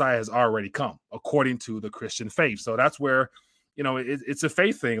that the Messiah has already come according to the Christian faith. So that's where, it's a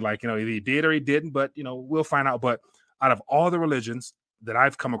faith thing. Like, either he did or he didn't, but, we'll find out. But out of all the religions that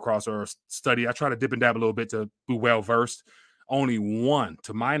I've come across or studied, I try to dip and dab a little bit to be well-versed. Only one,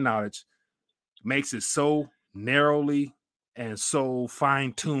 to my knowledge, makes it so narrowly and so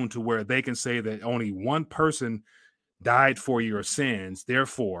fine-tuned to where they can say that only one person died for your sins.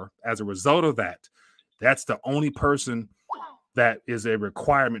 Therefore, as a result of that, that's the only person that is a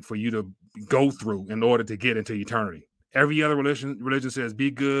requirement for you to go through in order to get into eternity. Every other religion says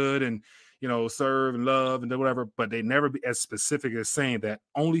be good and, you know, serve and love and do whatever, but they never be as specific as saying that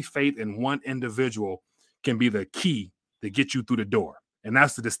only faith in one individual can be the key to get you through the door. And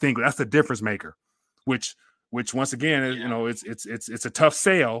that's the difference maker, which once again, you know, it's a tough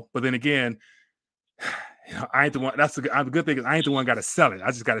sale, but then again, you know, I ain't the one. That's the good thing is I ain't the one got to sell it.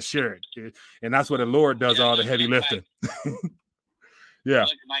 I just got to share it, and that's where the Lord does all the heavy lifting. Yeah.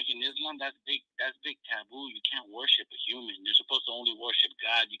 Like in Islam, that's big taboo. You can't worship a human. You're supposed to only worship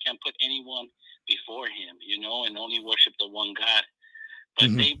God. You can't put anyone before Him, you know, and only worship the one God. But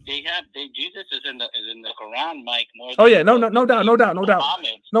Jesus is in the Quran, Mike. More. Oh yeah, no doubt.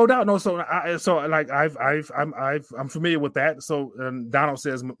 No, so I'm familiar with that. So Donald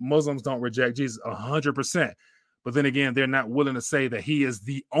says Muslims don't reject Jesus 100%, but then again, they're not willing to say that He is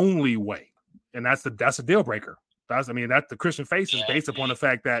the only way, and that's a deal breaker. That the Christian faith is based upon the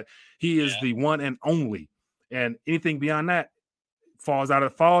fact that He is the one and only, and anything beyond that falls out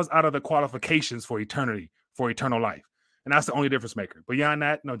of the qualifications for eternity, for eternal life. And that's the only difference maker. Beyond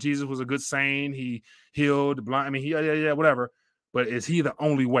that, no, Jesus was a good saint. He healed the blind. I mean, whatever. But is He the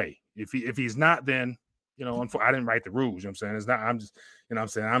only way? If he's not, then, you know, I didn't write the rules. You know what I'm saying? It's not. I'm just, you know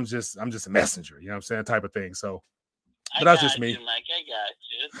what I'm saying? I'm just a messenger. You know what I'm saying? Type of thing. So, but that's just me. Mike, I got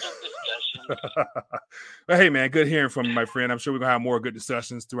you. It's a discussion. But hey, man, good hearing from you, my friend. I'm sure we're gonna have more good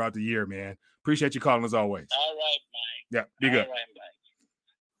discussions throughout the year, man. Appreciate you calling as always. All right, Mike. Yeah, be good. All right, Mike.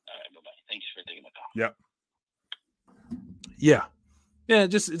 All right, bye-bye. Thanks for taking my call. Yep. Yeah,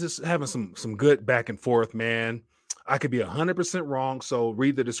 just having some good back and forth, man. I could be 100% wrong, so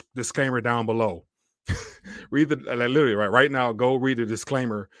read the disclaimer down below. Read literally right now. Go read the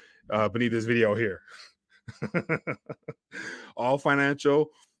disclaimer beneath this video here. All financial,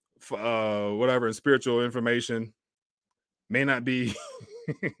 whatever, and spiritual information may not be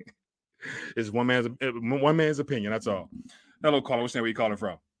is one man's opinion. That's all. Hello, caller. What's your name? Where you calling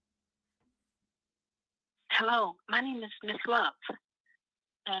from? Hello, my name is Miss Love,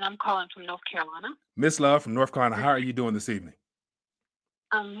 and I'm calling from North Carolina. Miss Love from North Carolina. How are you doing this evening?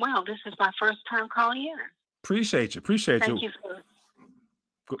 Well, this is my first time calling in. Appreciate you. Thank you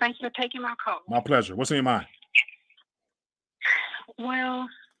for taking my call. My pleasure. What's in your mind? Well,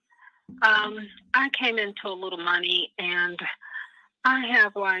 I came into a little money, and I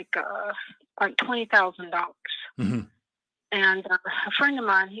have like $20,000. Mm-hmm. And a friend of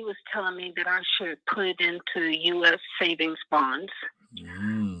mine, he was telling me that I should put it into U.S. savings bonds,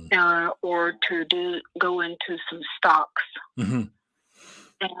 or to go into some stocks. Mm-hmm.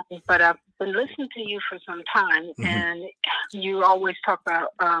 But I've been listening to you for some time, and you always talk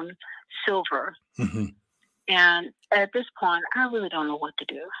about silver. Mm-hmm. And at this point, I really don't know what to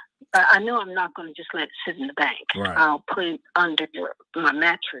do. I know I'm not going to just let it sit in the bank. Right. I'll put it under my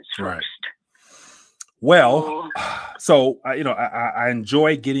mattress first. Right. Well, so I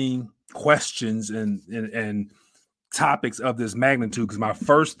enjoy getting questions and topics of this magnitude, because my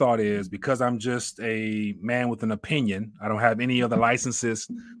first thought is, because I'm just a man with an opinion, I don't have any other licenses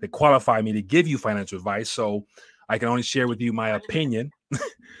that qualify me to give you financial advice, so I can only share with you my opinion,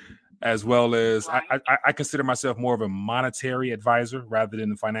 as well as I consider myself more of a monetary advisor rather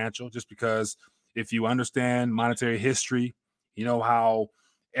than financial, just because if you understand monetary history, you know how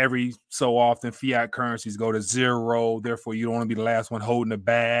every so often fiat currencies go to zero. Therefore, you don't want to be the last one holding the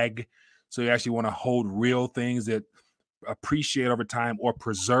bag. So you actually want to hold real things that appreciate over time or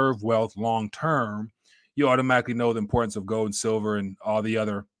preserve wealth long term. You automatically know the importance of gold and silver and all the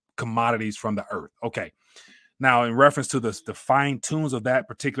other commodities from the earth. Okay. Now, in reference to the fine tunes of that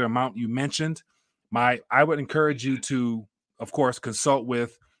particular amount you mentioned, I would encourage you to, of course, consult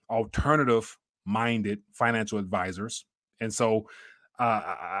with alternative minded financial advisors. And so,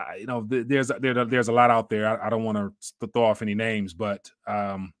 there's a lot out there. I don't want to throw off any names, but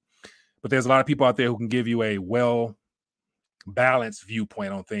there's a lot of people out there who can give you a well balanced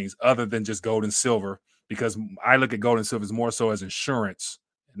viewpoint on things other than just gold and silver, because I look at gold and silver as more so as insurance,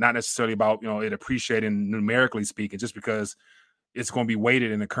 not necessarily about, it appreciating numerically speaking, just because it's going to be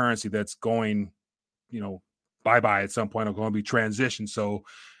weighted in a currency that's going, bye-bye at some point, or going to be transitioned. So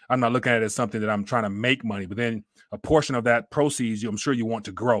I'm not looking at it as something that I'm trying to make money, but then a portion of that proceeds, I'm sure you want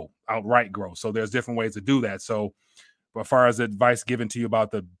to outright grow. So there's different ways to do that. So as far as advice given to you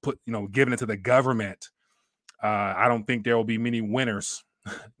about giving it to the government, I don't think there will be many winners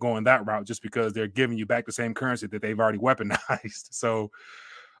going that route, just because they're giving you back the same currency that they've already weaponized. So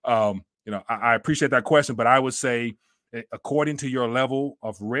I appreciate that question, but I would say, according to your level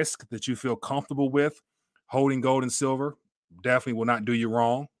of risk that you feel comfortable with, holding gold and silver definitely will not do you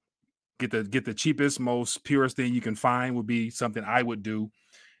wrong. Get the cheapest, most purest thing you can find would be something I would do.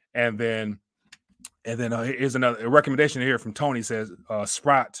 And then here's another recommendation here from Tony. Says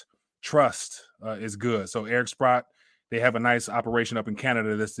Sprott Trust is good. So Eric Sprott, they have a nice operation up in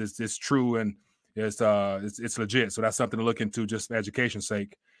Canada. This is true, and it's legit. So that's something to look into just for education's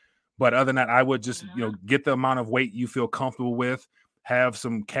sake. But other than that, I would just get the amount of weight you feel comfortable with, have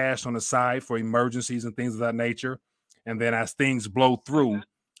some cash on the side for emergencies and things of that nature, and then as things blow through,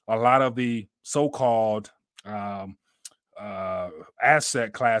 a lot of the so-called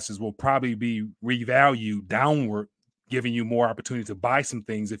asset classes will probably be revalued downward, giving you more opportunity to buy some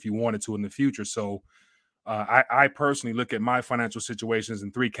things if you wanted to in the future. So I personally look at my financial situations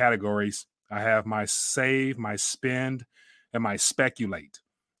in 3 categories. I have my save, my spend, and my speculate.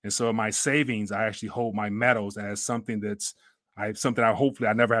 And so in my savings, I actually hold my metals as something I hopefully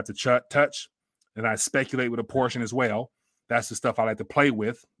I never have to touch. And I speculate with a portion as well. That's the stuff I like to play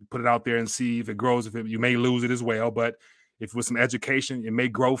with, put it out there and see if it grows. You may lose it as well, but if with some education, it may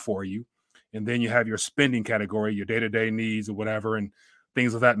grow for you. And then you have your spending category, your day-to-day needs or whatever, and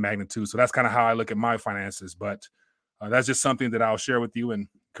things of that magnitude. So that's kind of how I look at my finances. But that's just something that I'll share with you and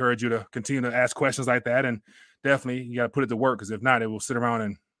encourage you to continue to ask questions like that. And definitely you got to put it to work, because if not, it will sit around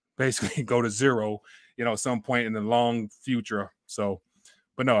and basically go to zero, at some point in the long future. So,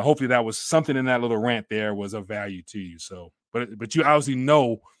 but no, hopefully that was something in that little rant there was of value to you. So, but you obviously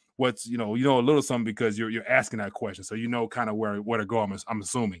know what's, a little something because you're asking that question. So, kind of where to go, I'm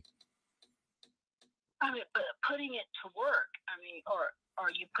assuming. I mean, but putting it to work, or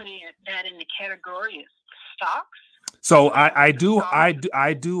are you putting that in the category of stocks? So I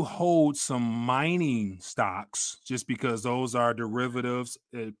do hold some mining stocks, just because those are derivatives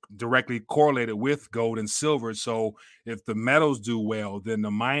directly correlated with gold and silver. So if the metals do well, then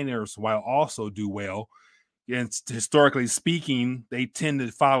the miners will also do well. And historically speaking, they tend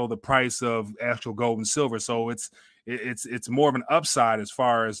to follow the price of actual gold and silver. So it's more of an upside as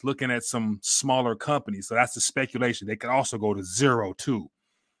far as looking at some smaller companies. So that's the speculation. They could also go to zero too.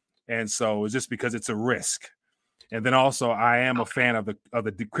 And so it's just because it's a risk. And then also I am a fan of the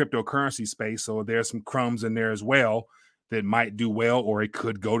cryptocurrency space. So there's some crumbs in there as well that might do well, or it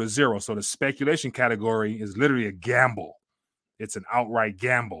could go to zero. So the speculation category is literally a gamble. It's an outright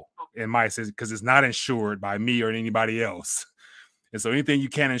gamble in my sense, because it's not insured by me or anybody else. And so anything you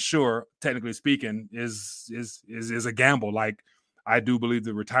can insure, technically speaking, is a gamble. Like, I do believe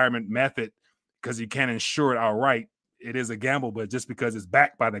the retirement method, because you can't insure it outright, it is a gamble. But just because it's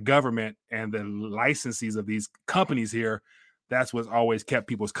backed by the government and the licensees of these companies here, that's what's always kept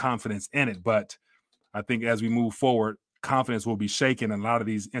people's confidence in it. But I think as we move forward, confidence will be shaken in a lot of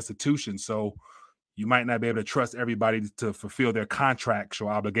these institutions. So you might not be able to trust everybody to fulfill their contractual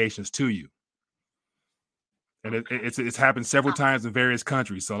obligations to you. And it's happened several times in various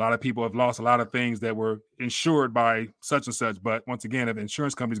countries. So a lot of people have lost a lot of things that were insured by such and such. But once again, if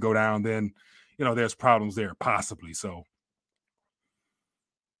insurance companies go down, then, there's problems there possibly. So.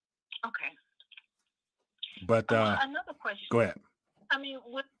 Okay. But another question. Go ahead.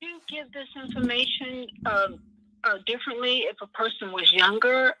 Would you give this information differently if a person was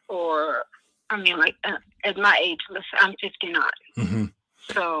younger, or, at my age, I'm 59. Mm-hmm.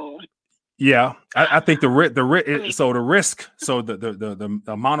 So. Yeah, I think the risk. So the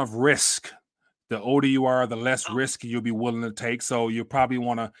amount of risk, the older you are, the less risk you'll be willing to take. So you probably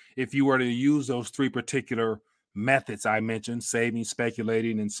want to, if you were to use those 3 particular methods I mentioned, saving,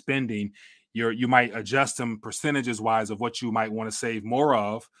 speculating, and spending, you might adjust them percentages wise of what you might want to save more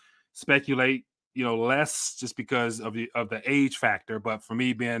of. Speculate, less, just because of the age factor. But for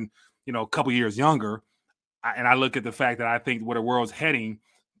me being, a couple years younger, and I look at the fact that I think where the world's heading,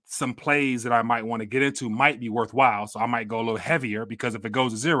 some plays that I might want to get into might be worthwhile. So I might go a little heavier, because if it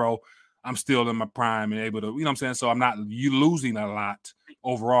goes to zero, I'm still in my prime and able to, what I'm saying? So I'm not losing a lot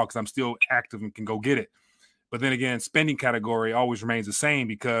overall, because I'm still active and can go get it. But then again, spending category always remains the same,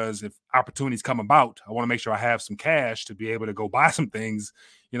 because if opportunities come about, I want to make sure I have some cash to be able to go buy some things,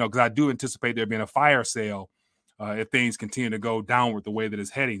 because I do anticipate there being a fire sale if things continue to go downward the way that it's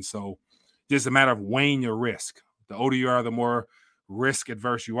heading. So just a matter of weighing your risk. The older you are, the more risk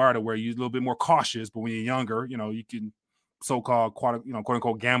adverse you are, to where you're a little bit more cautious. But when you're younger, you can so-called quote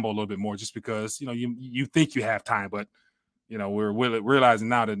unquote gamble a little bit more, just because you think you have time, but we're realizing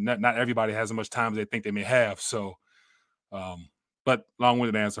now that not everybody has as much time as they think they may have. So but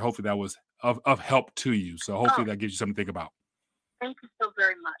long-winded answer, hopefully that was of help to you. So hopefully that gives you something to think about. Thank you so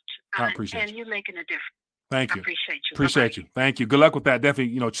very much. I appreciate and you're making a difference. Thank I you. appreciate you. Thank you. Good luck with that.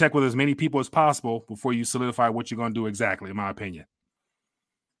 Definitely, check with as many people as possible before you solidify what you're going to do exactly, in my opinion.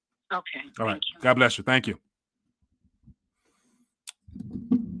 Okay. All right. Thank you. God bless you. Thank you.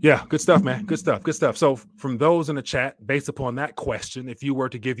 Yeah, good stuff, man. Good stuff. So from those in the chat, based upon that question, if you were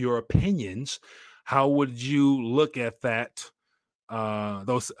to give your opinions, how would you look at that?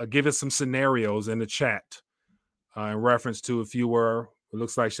 Give us some scenarios in the chat in reference to if you were,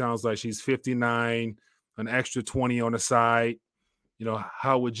 sounds like she's 59, an extra 20 on the side.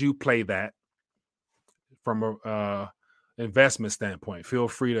 How would you play that from a investment standpoint? Feel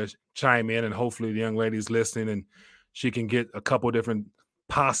free to chime in, and hopefully the young lady's listening and she can get a couple different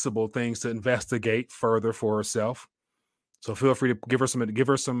possible things to investigate further for herself. So feel free to give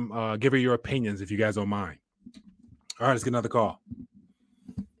her your opinions if you guys don't mind. All right, let's get another call.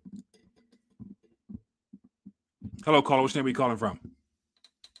 Hello, caller. Which name are you calling from?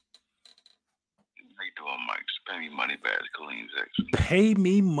 How you doing, Mike? Just pay me money bags, Colleen X. Pay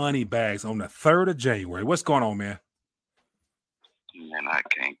me money bags on the 3rd of January. What's going on, man? Man, I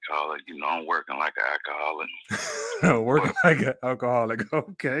can't call it. I'm working like an alcoholic. Working like an alcoholic.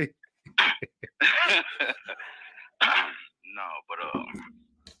 Okay. No, but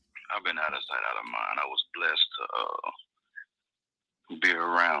I've been out of sight, out of mind. I was blessed to be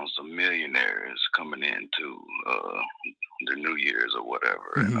around some millionaires coming into the New Year's or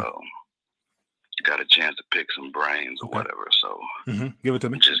whatever, Mm-hmm. and got a chance to pick some brains or whatever. So give it to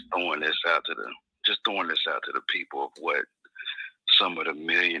me. Just throwing this out to the people of what some of the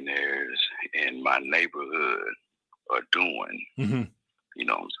millionaires in my neighborhood are doing. Mm-hmm. You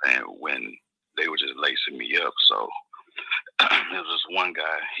know what I'm saying? When they were just lacing me up. So there was this one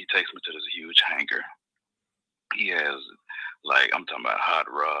guy, he takes me to this huge hangar. He has, I'm talking about hot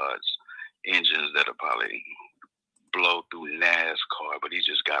rods, engines that'll probably blow through NASCAR, but he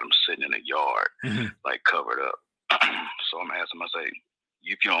just got them sitting in a yard, covered up. So I'm asking him, I say,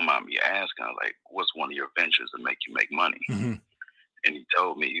 if you don't mind me asking, what's one of your ventures that make you make money? Mm-hmm. And he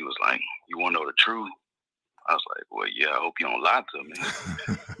told me, he was like, you want to know the truth? I was like, well, yeah, I hope you don't lie to me.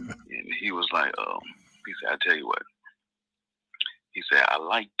 And he was like, he said, I tell you what. He said, I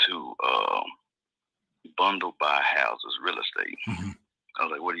like to bundle buy houses, real estate. Mm-hmm. I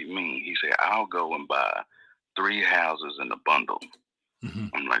was like, what do you mean? He said, I'll go and buy 3 houses in a bundle. Mm-hmm.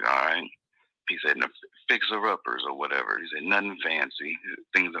 I'm like, all right. He said, fixer-uppers or whatever. He said, nothing fancy,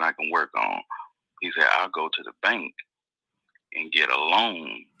 things that I can work on. He said, I'll go to the bank and get a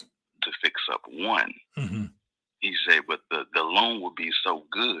loan to fix up one. Mm-hmm. He said, but the loan will be so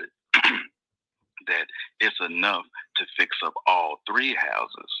good that it's enough to fix up all 3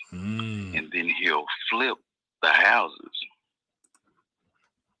 houses. And then he'll flip the houses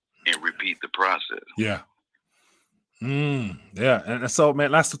and repeat the process. Yeah. Yeah. And so,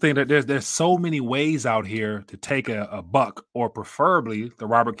 man, that's the thing, that there's so many ways out here to take a buck, or preferably the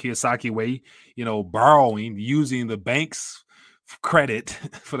Robert Kiyosaki way, borrowing, using the bank's credit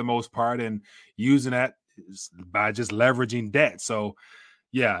for the most part, and using that by just leveraging debt. So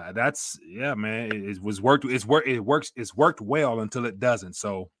yeah, man, it's worked well until it doesn't.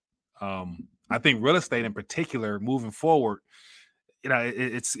 So I think real estate in particular, moving forward,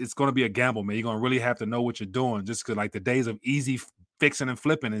 it's going to be a gamble, man. You're going to really have to know what you're doing, just because the days of easy fixing and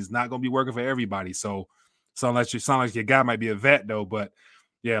flipping is not going to be working for everybody. So unless you sound like your guy might be a vet though, but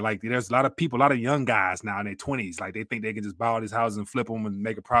yeah, there's a lot of people, a lot of young guys now in their 20s, they think they can just buy all these houses and flip them and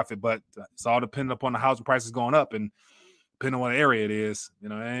make a profit, but it's all dependent upon the housing prices going up, and depending on what area it is,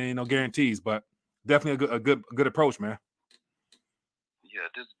 there ain't no guarantees, but definitely a good approach, man. Yeah,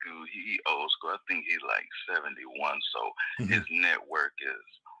 this dude, he old school. I think he's 71, so his network is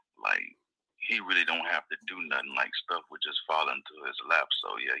he really don't have to do nothing. Stuff would just fall into his lap.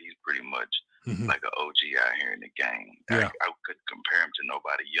 So yeah, he's pretty much like an OG out here in the game. Yeah. I couldn't compare him to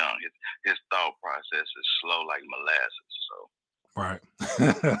nobody young. His thought process is slow like molasses. So right.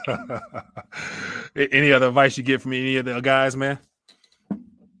 Any other advice you get from any of the guys, man?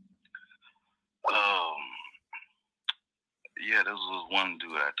 Yeah, there was one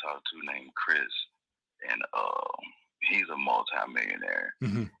dude I talked to named Chris, and he's a multi-millionaire,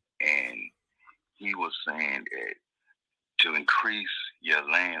 and he was saying that to increase your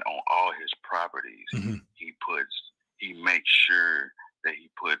land on all his properties, he makes sure that he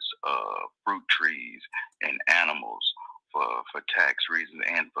puts fruit trees and animals for tax reasons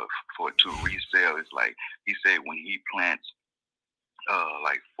and for to resell. It's he said when he plants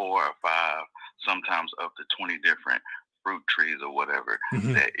 4 or 5, sometimes up to 20 different fruit trees or whatever,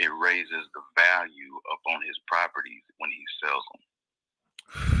 that it raises the value up on his properties when he sells them.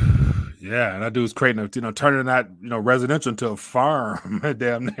 Yeah, and that dude's creating turning that residential into a farm,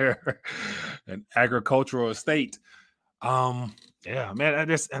 damn near an agricultural estate. Yeah, man,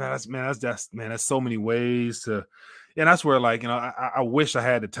 that's so many ways to, and that's where I wish I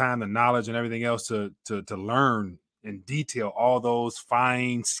had the time, the knowledge, and everything else to learn in detail all those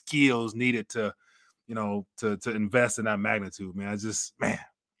fine skills needed to invest in that magnitude, man. It's just, man,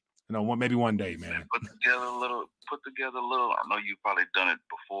 maybe one day, man. Put together a little. I know you've probably done it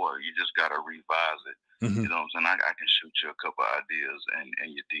before. You just gotta revise it. Mm-hmm. You know what I'm saying? I can shoot you a couple ideas and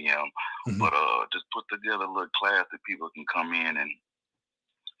your DM, Mm-hmm. but just put together a little class that people can come in and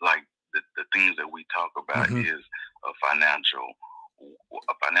like the things that we talk about Mm-hmm. is a financial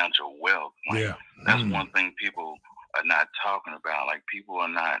wealth. Like, Yeah, that's one thing people are not talking about. Like, people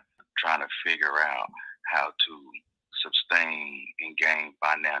are not trying to figure out how to sustain and gain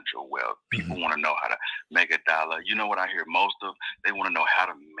financial wealth. People want to know how to make a dollar. You know what I hear most of? They want to know how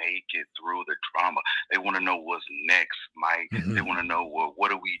to make it through the drama. They want to know what's next, Mike. Mm-hmm. They want to know what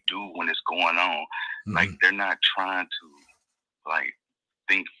do we do when it's going on. Mm-hmm. Like, they're not trying to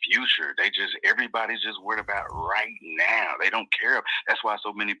think future. Everybody's just worried about right now. They don't care. That's why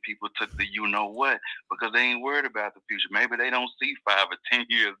so many people took the what, because they ain't worried about the future. Maybe they don't see 5 or 10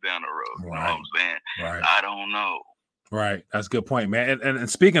 years down the road. You know what I'm saying? Right. I don't know. Right. That's a good point, man. And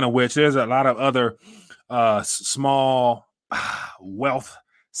speaking of which, there's a lot of other small wealth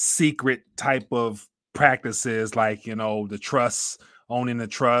secret type of practices, like, the trusts, owning the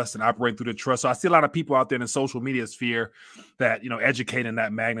trust and operating through the trust. So I see a lot of people out there in the social media sphere that, educate in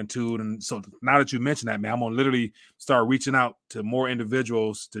that magnitude. And so now that you mentioned that, man, I'm going to literally start reaching out to more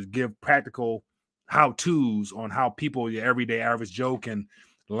individuals to give practical how-tos on how people, your everyday average Joe, can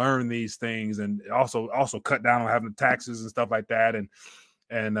learn these things, and also cut down on having taxes and stuff like that, and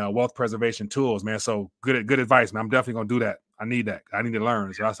wealth preservation tools, man. So good advice, man. I'm definitely gonna do that. I need that. I need to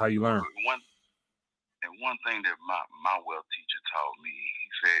learn. So that's how you learn. One thing that my wealth teacher taught me, he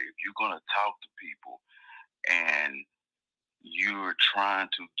said, if you're gonna talk to people and you're trying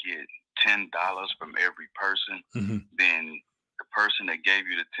to get $10 from every person, then the person that gave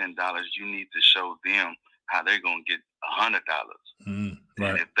you the $10, you need to show them how they're gonna get $100. Right.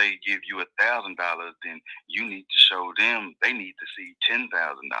 And if they give you $1,000, then you need to show them they need to see $10,000.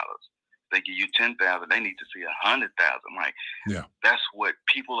 They give you 10,000, they need to see 100,000. Like, yeah, that's what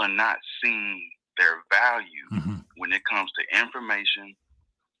people are not seeing their value when it comes to information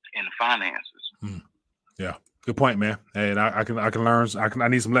and finances. Yeah, good point, man. Hey, and I can learn. I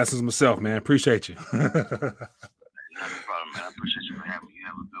need some lessons myself, man. Appreciate you. Not a problem, man. I appreciate you for having me. You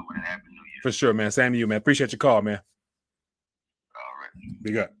have a good one and happy New Year. For sure, man. Same to you, man. Appreciate your call, man. All right.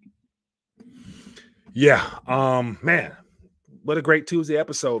 Big up. Yeah. Man, what a great Tuesday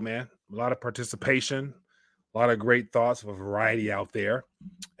episode, man. A lot of participation, a lot of great thoughts of a variety out there.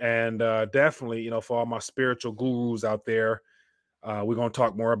 And definitely, for all my spiritual gurus out there, we're going to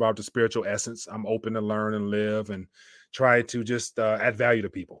talk more about the spiritual essence. I'm open to learn and live and try to just add value to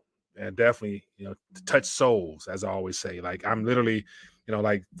people, and definitely, touch souls, as I always say. Like, I'm literally,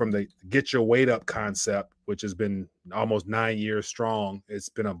 like, from the get your weight up concept, which has been almost 9 years strong. It's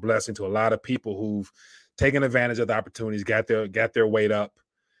been a blessing to a lot of people who've taken advantage of the opportunities, got their weight up.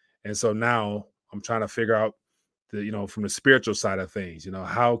 And so now I'm trying to figure out from the spiritual side of things,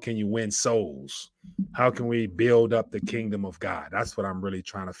 how can you win souls? How can we build up the kingdom of God? That's what I'm really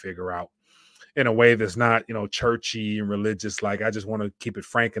trying to figure out in a way that's not, churchy and religious. Like, I just want to keep it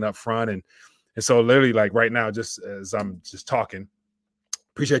frank and upfront. And so literally, like, right now, just as I'm just talking,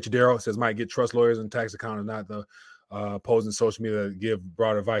 appreciate you, Daryl. It says, might get trust lawyers and tax accountants, not the opposing social media to give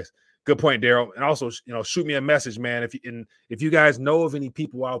broad advice. Good point, Daryl. And also, shoot me a message, man. If you guys know of any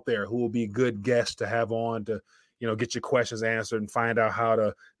people out there who will be good guests to have on to, get your questions answered and find out how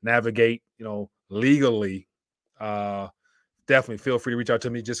to navigate, legally, definitely feel free to reach out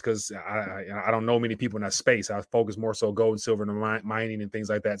to me, just because I don't know many people in that space. I focus more so gold and silver and mining and things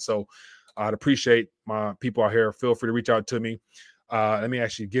like that. So I'd appreciate my people out here. Feel free to reach out to me. Let me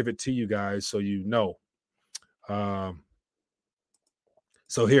actually give it to you guys so you know.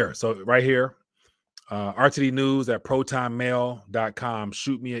 So right here, rtdnews@protonmail.com.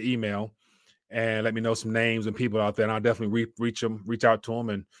 Shoot me an email and let me know some names and people out there, and I'll definitely reach out to them,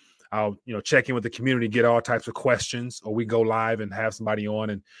 and I'll check in with the community, get all types of questions, or we go live and have somebody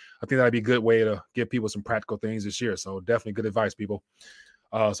on. And I think that'd be a good way to give people some practical things this year. So definitely good advice, people.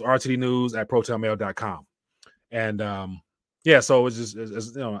 So rtdnews@protonmail.com. And so it's just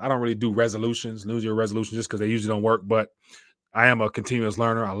I don't really do resolutions, New Year resolutions, just because they usually don't work, but I am a continuous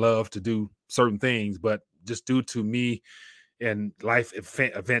learner. I love to do certain things, but just due to me and life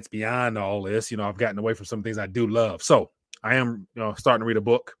events beyond all this, I've gotten away from some things I do love. So I am, starting to read a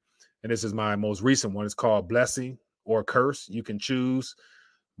book, And this is my most recent one. It's called Blessing or Curse. You can choose,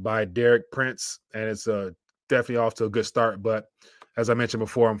 by Derek Prince. And it's definitely off to a good start. But as I mentioned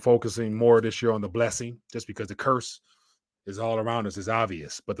before, I'm focusing more this year on the blessing, just because the curse is all around us, is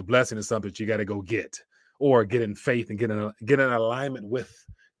obvious. But the blessing is something that you got to go get, or get in faith and get in alignment with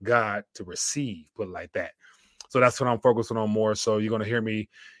God to receive, put it like that. So that's what I'm focusing on more. So you're going to hear me,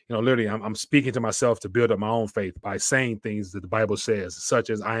 literally I'm speaking to myself to build up my own faith by saying things that the Bible says, such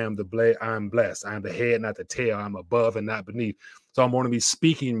as I am blessed. I am the head, not the tail. I'm above and not beneath. So I'm going to be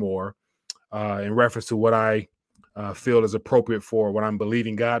speaking more in reference to what I feel is appropriate for what I'm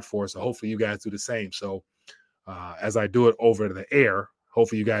believing God for. So hopefully you guys do the same. So as I do it over the air,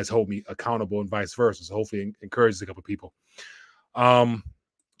 hopefully you guys hold me accountable and vice versa. So hopefully it encourages a couple of people.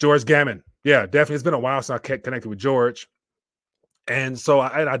 George Gammon. Yeah, definitely. It's been a while since I connected with George. And so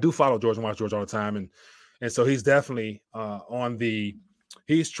I do follow George and watch George all the time. And so he's definitely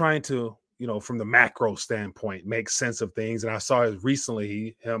he's trying to, from the macro standpoint, make sense of things. And I saw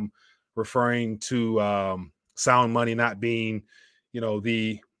recently him referring to sound money not being,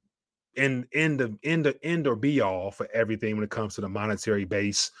 the end or be all for everything when it comes to the monetary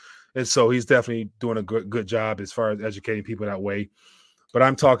base. And so he's definitely doing a good job as far as educating people that way. But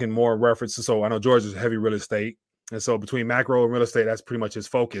I'm talking more references. So I know George is heavy real estate. And so between macro and real estate, that's pretty much his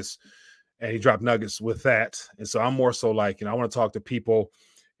focus. And he dropped nuggets with that. And so I'm more so like, I want to talk to people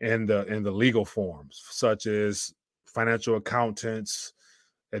in the legal forms, such as financial accountants,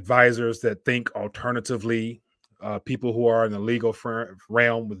 advisors that think alternatively, people who are in the legal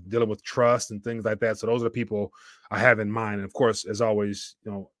realm with dealing with trust and things like that. So those are the people I have in mind. And of course, as always,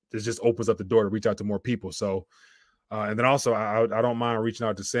 this just opens up the door to reach out to more people. So, and then also I don't mind reaching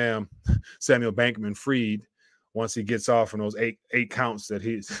out to Samuel Bankman-Fried once he gets off from those eight counts that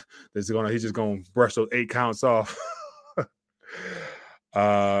he's just going to brush those 8 counts off.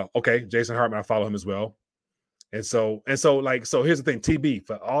 Okay. Jason Hartman, I follow him as well. And so here's the thing, TB,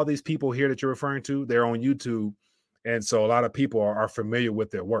 for all these people here that you're referring to, they're on YouTube. And so a lot of people are familiar with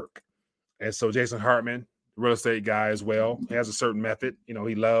their work. And so Jason Hartman, real estate guy as well, he has a certain method. He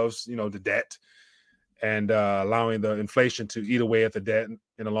loves, the debt and allowing the inflation to eat away at the debt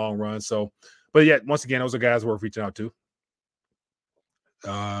in the long run. So, but yet, once again, those are guys worth reaching out to.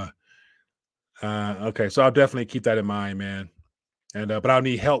 Okay, so I'll definitely keep that in mind, man. And but I'll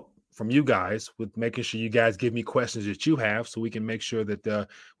need help from you guys with making sure you guys give me questions that you have, so we can make sure that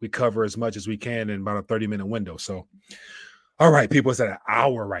we cover as much as we can in about a 30-minute window. So, all right, people, it's at an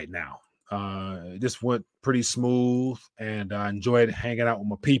hour right now. This went pretty smooth, and I enjoyed hanging out with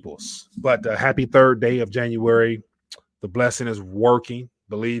my peoples. But happy 3rd day of January. The blessing is working.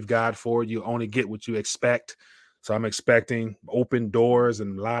 Believe God for it. You only get what you expect. So I'm expecting open doors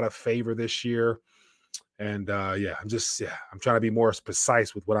and a lot of favor this year. And I'm trying to be more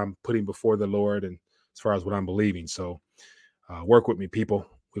precise with what I'm putting before the Lord and as far as what I'm believing. So work with me, people.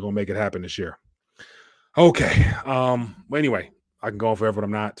 We're going to make it happen this year. Okay. Well, anyway, I can go on forever, but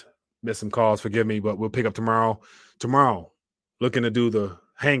I'm not. Missed some calls. Forgive me, but we'll pick up tomorrow. Tomorrow, looking to do the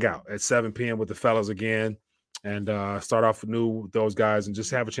hangout at 7 p.m. with the fellas again, and start off with those guys and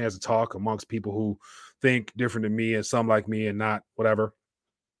just have a chance to talk amongst people who think different than me and some like me and not whatever.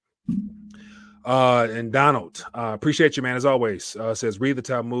 And Donald, appreciate you, man, as always. Says, read the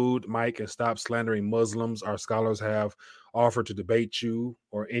Talmud, Mike, and stop slandering Muslims. Our scholars have offered to debate you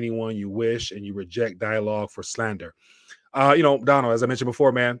or anyone you wish, and you reject dialogue for slander. Donald, as I mentioned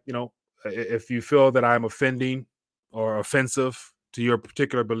before, man, if you feel that I'm offending or offensive to your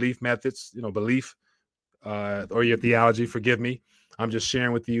particular belief methods, or your theology, forgive me. I'm just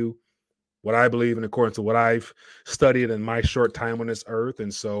sharing with you what I believe in according to what I've studied in my short time on this earth.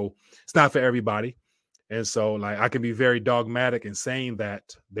 And so it's not for everybody. And so I can be very dogmatic in saying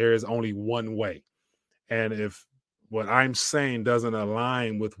that there is only one way. And if what I'm saying doesn't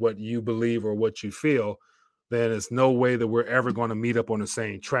align with what you believe or what you feel, then there's no way that we're ever going to meet up on the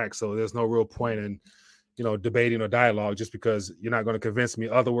same track. So there's no real point in, debating or dialogue just because you're not going to convince me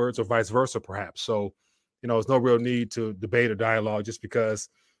other words or vice versa, perhaps. So, there's no real need to debate or dialogue just because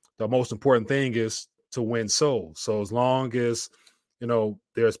the most important thing is to win souls. So as long as,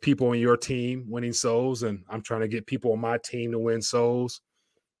 there's people on your team winning souls and I'm trying to get people on my team to win souls,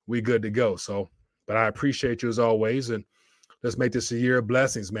 we good to go. So, but I appreciate you as always. And let's make this a year of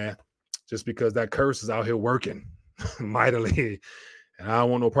blessings, man. Just because that curse is out here working mightily. And I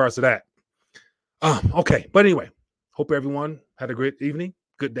don't want no parts of that. Okay. But anyway, hope everyone had a great evening,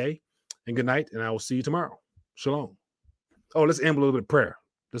 good day, and good night. And I will see you tomorrow. Shalom. Oh, let's end with a little bit of prayer.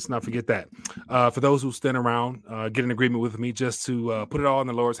 Let's not forget that. For those who stand around, get in agreement with me just to put it all in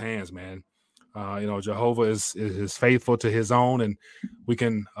the Lord's hands, man. Jehovah is faithful to his own, and we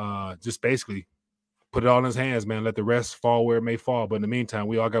can just basically put it all in his hands, man. Let the rest fall where it may fall. But in the meantime,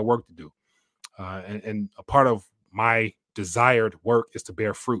 we all got work to do. And a part of my desired work is to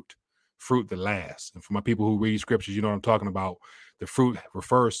bear fruit that lasts. And for my people who read scriptures, you know what I'm talking about. The fruit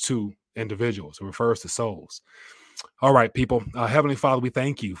refers to individuals. It refers to souls. All right, people. Heavenly Father, we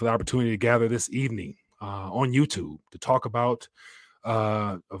thank you for the opportunity to gather this evening on YouTube to talk about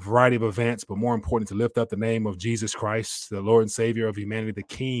a variety of events, but more important, to lift up the name of Jesus Christ, the Lord and Savior of humanity, the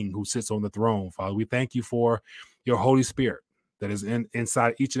King who sits on the throne. Father, we thank you for your Holy Spirit that is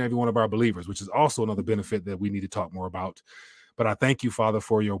inside each and every one of our believers, which is also another benefit that we need to talk more about. But I thank you, Father,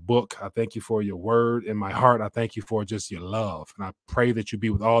 for your book. I thank you for your word in my heart. I thank you for just your love. And I pray that you be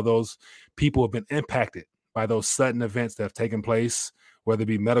with all those people who have been impacted by those sudden events that have taken place, whether it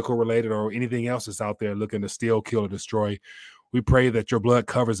be medical related or anything else that's out there looking to steal, kill, or destroy. We pray that your blood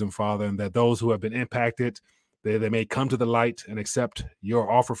covers them, Father, and that those who have been impacted, they may come to the light and accept your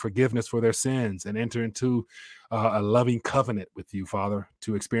offer of forgiveness for their sins and enter into a loving covenant with you, Father,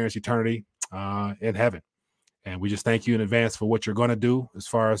 to experience eternity in heaven. And we just thank you in advance for what you're going to do as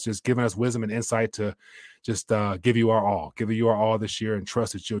far as just giving us wisdom and insight to just give you our all this year, and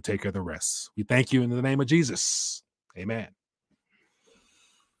trust that you'll take care of the rest. We thank you in the name of Jesus. Amen.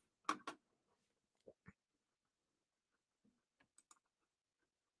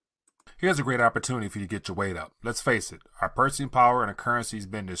 Here's a great opportunity for you to get your weight up. Let's face it, our purchasing power and our currency has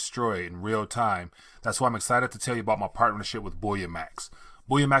been destroyed in real time. That's why I'm excited to tell you about my partnership with Bullion Max.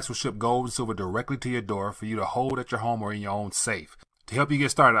 Bullion Max will ship gold and silver directly to your door for you to hold at your home or in your own safe. To help you get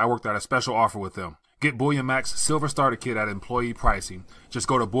started, I worked out a special offer with them. Get Bullion Max Silver Starter Kit at employee pricing. Just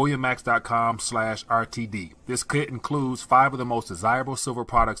go to bullionmax.com/RTD. This kit includes 5 of the most desirable silver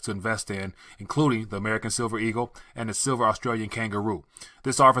products to invest in, including the American Silver Eagle and the Silver Australian Kangaroo.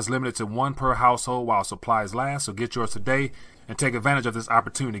 This offer is limited to 1 per household while supplies last, so get yours today and take advantage of this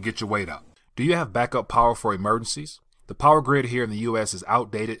opportunity to get your weight up. Do you have backup power for emergencies? The power grid here in the U.S. is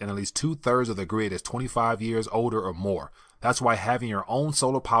outdated, and at least 2/3 of the grid is 25 years older or more. That's why having your own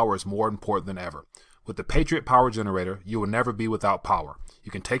solar power is more important than ever. With the Patriot Power Generator, you will never be without power.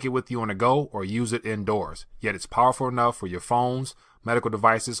 You can take it with you on the go or use it indoors, yet it's powerful enough for your phones, medical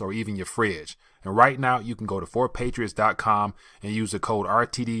devices, or even your fridge. And right now, you can go to 4patriots.com and use the code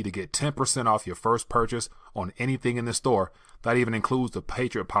RTD to get 10% off your first purchase on anything in the store. That even includes the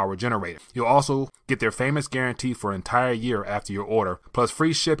Patriot Power Generator. You'll also get their famous guarantee for an entire year after your order, plus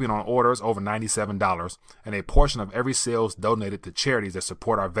free shipping on orders over $97, and a portion of every sale is donated to charities that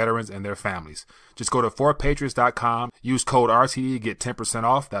support our veterans and their families. Just go to 4patriots.com, use code RTD to get 10%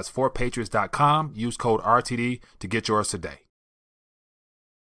 off. That's 4patriots.com, use code RTD to get yours today.